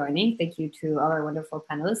everyone for joining. Thank you to all our wonderful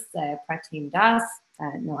panelists, Pratim Das,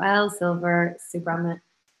 Noelle Silver,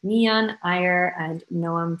 Subramanian Iyer, and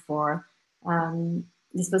Noam Dror.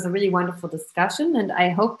 This was a really wonderful discussion, and I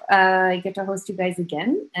hope I get to host you guys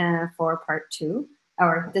again for part 2.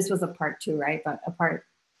 Or this was a part 2, right? But a part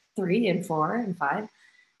 3 and 4 and 5.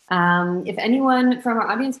 If anyone from our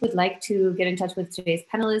audience would like to get in touch with today's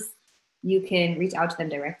panelists, you can reach out to them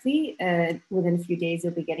directly. Within a few days,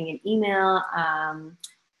 you'll be getting an email,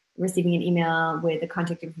 receiving an email with the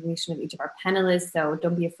contact information of each of our panelists. So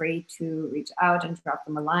don't be afraid to reach out and drop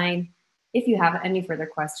them a line if you have any further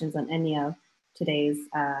questions on any of today's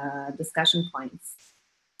discussion points.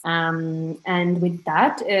 And with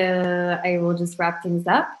that, I will just wrap things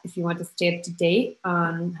up. If you want to stay up to date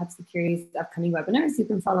on Hub Security's upcoming webinars, you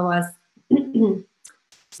can follow us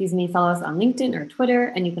follow us on LinkedIn or Twitter,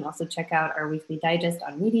 and you can also check out our weekly digest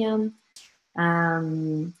on Medium.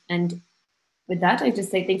 And with that, I just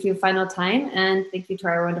say thank you final time, and thank you to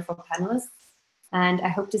our wonderful panelists. And I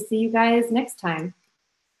hope to see you guys next time.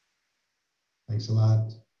 Thanks a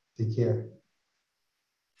lot. Take care.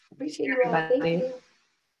 Appreciate you all. Thank you.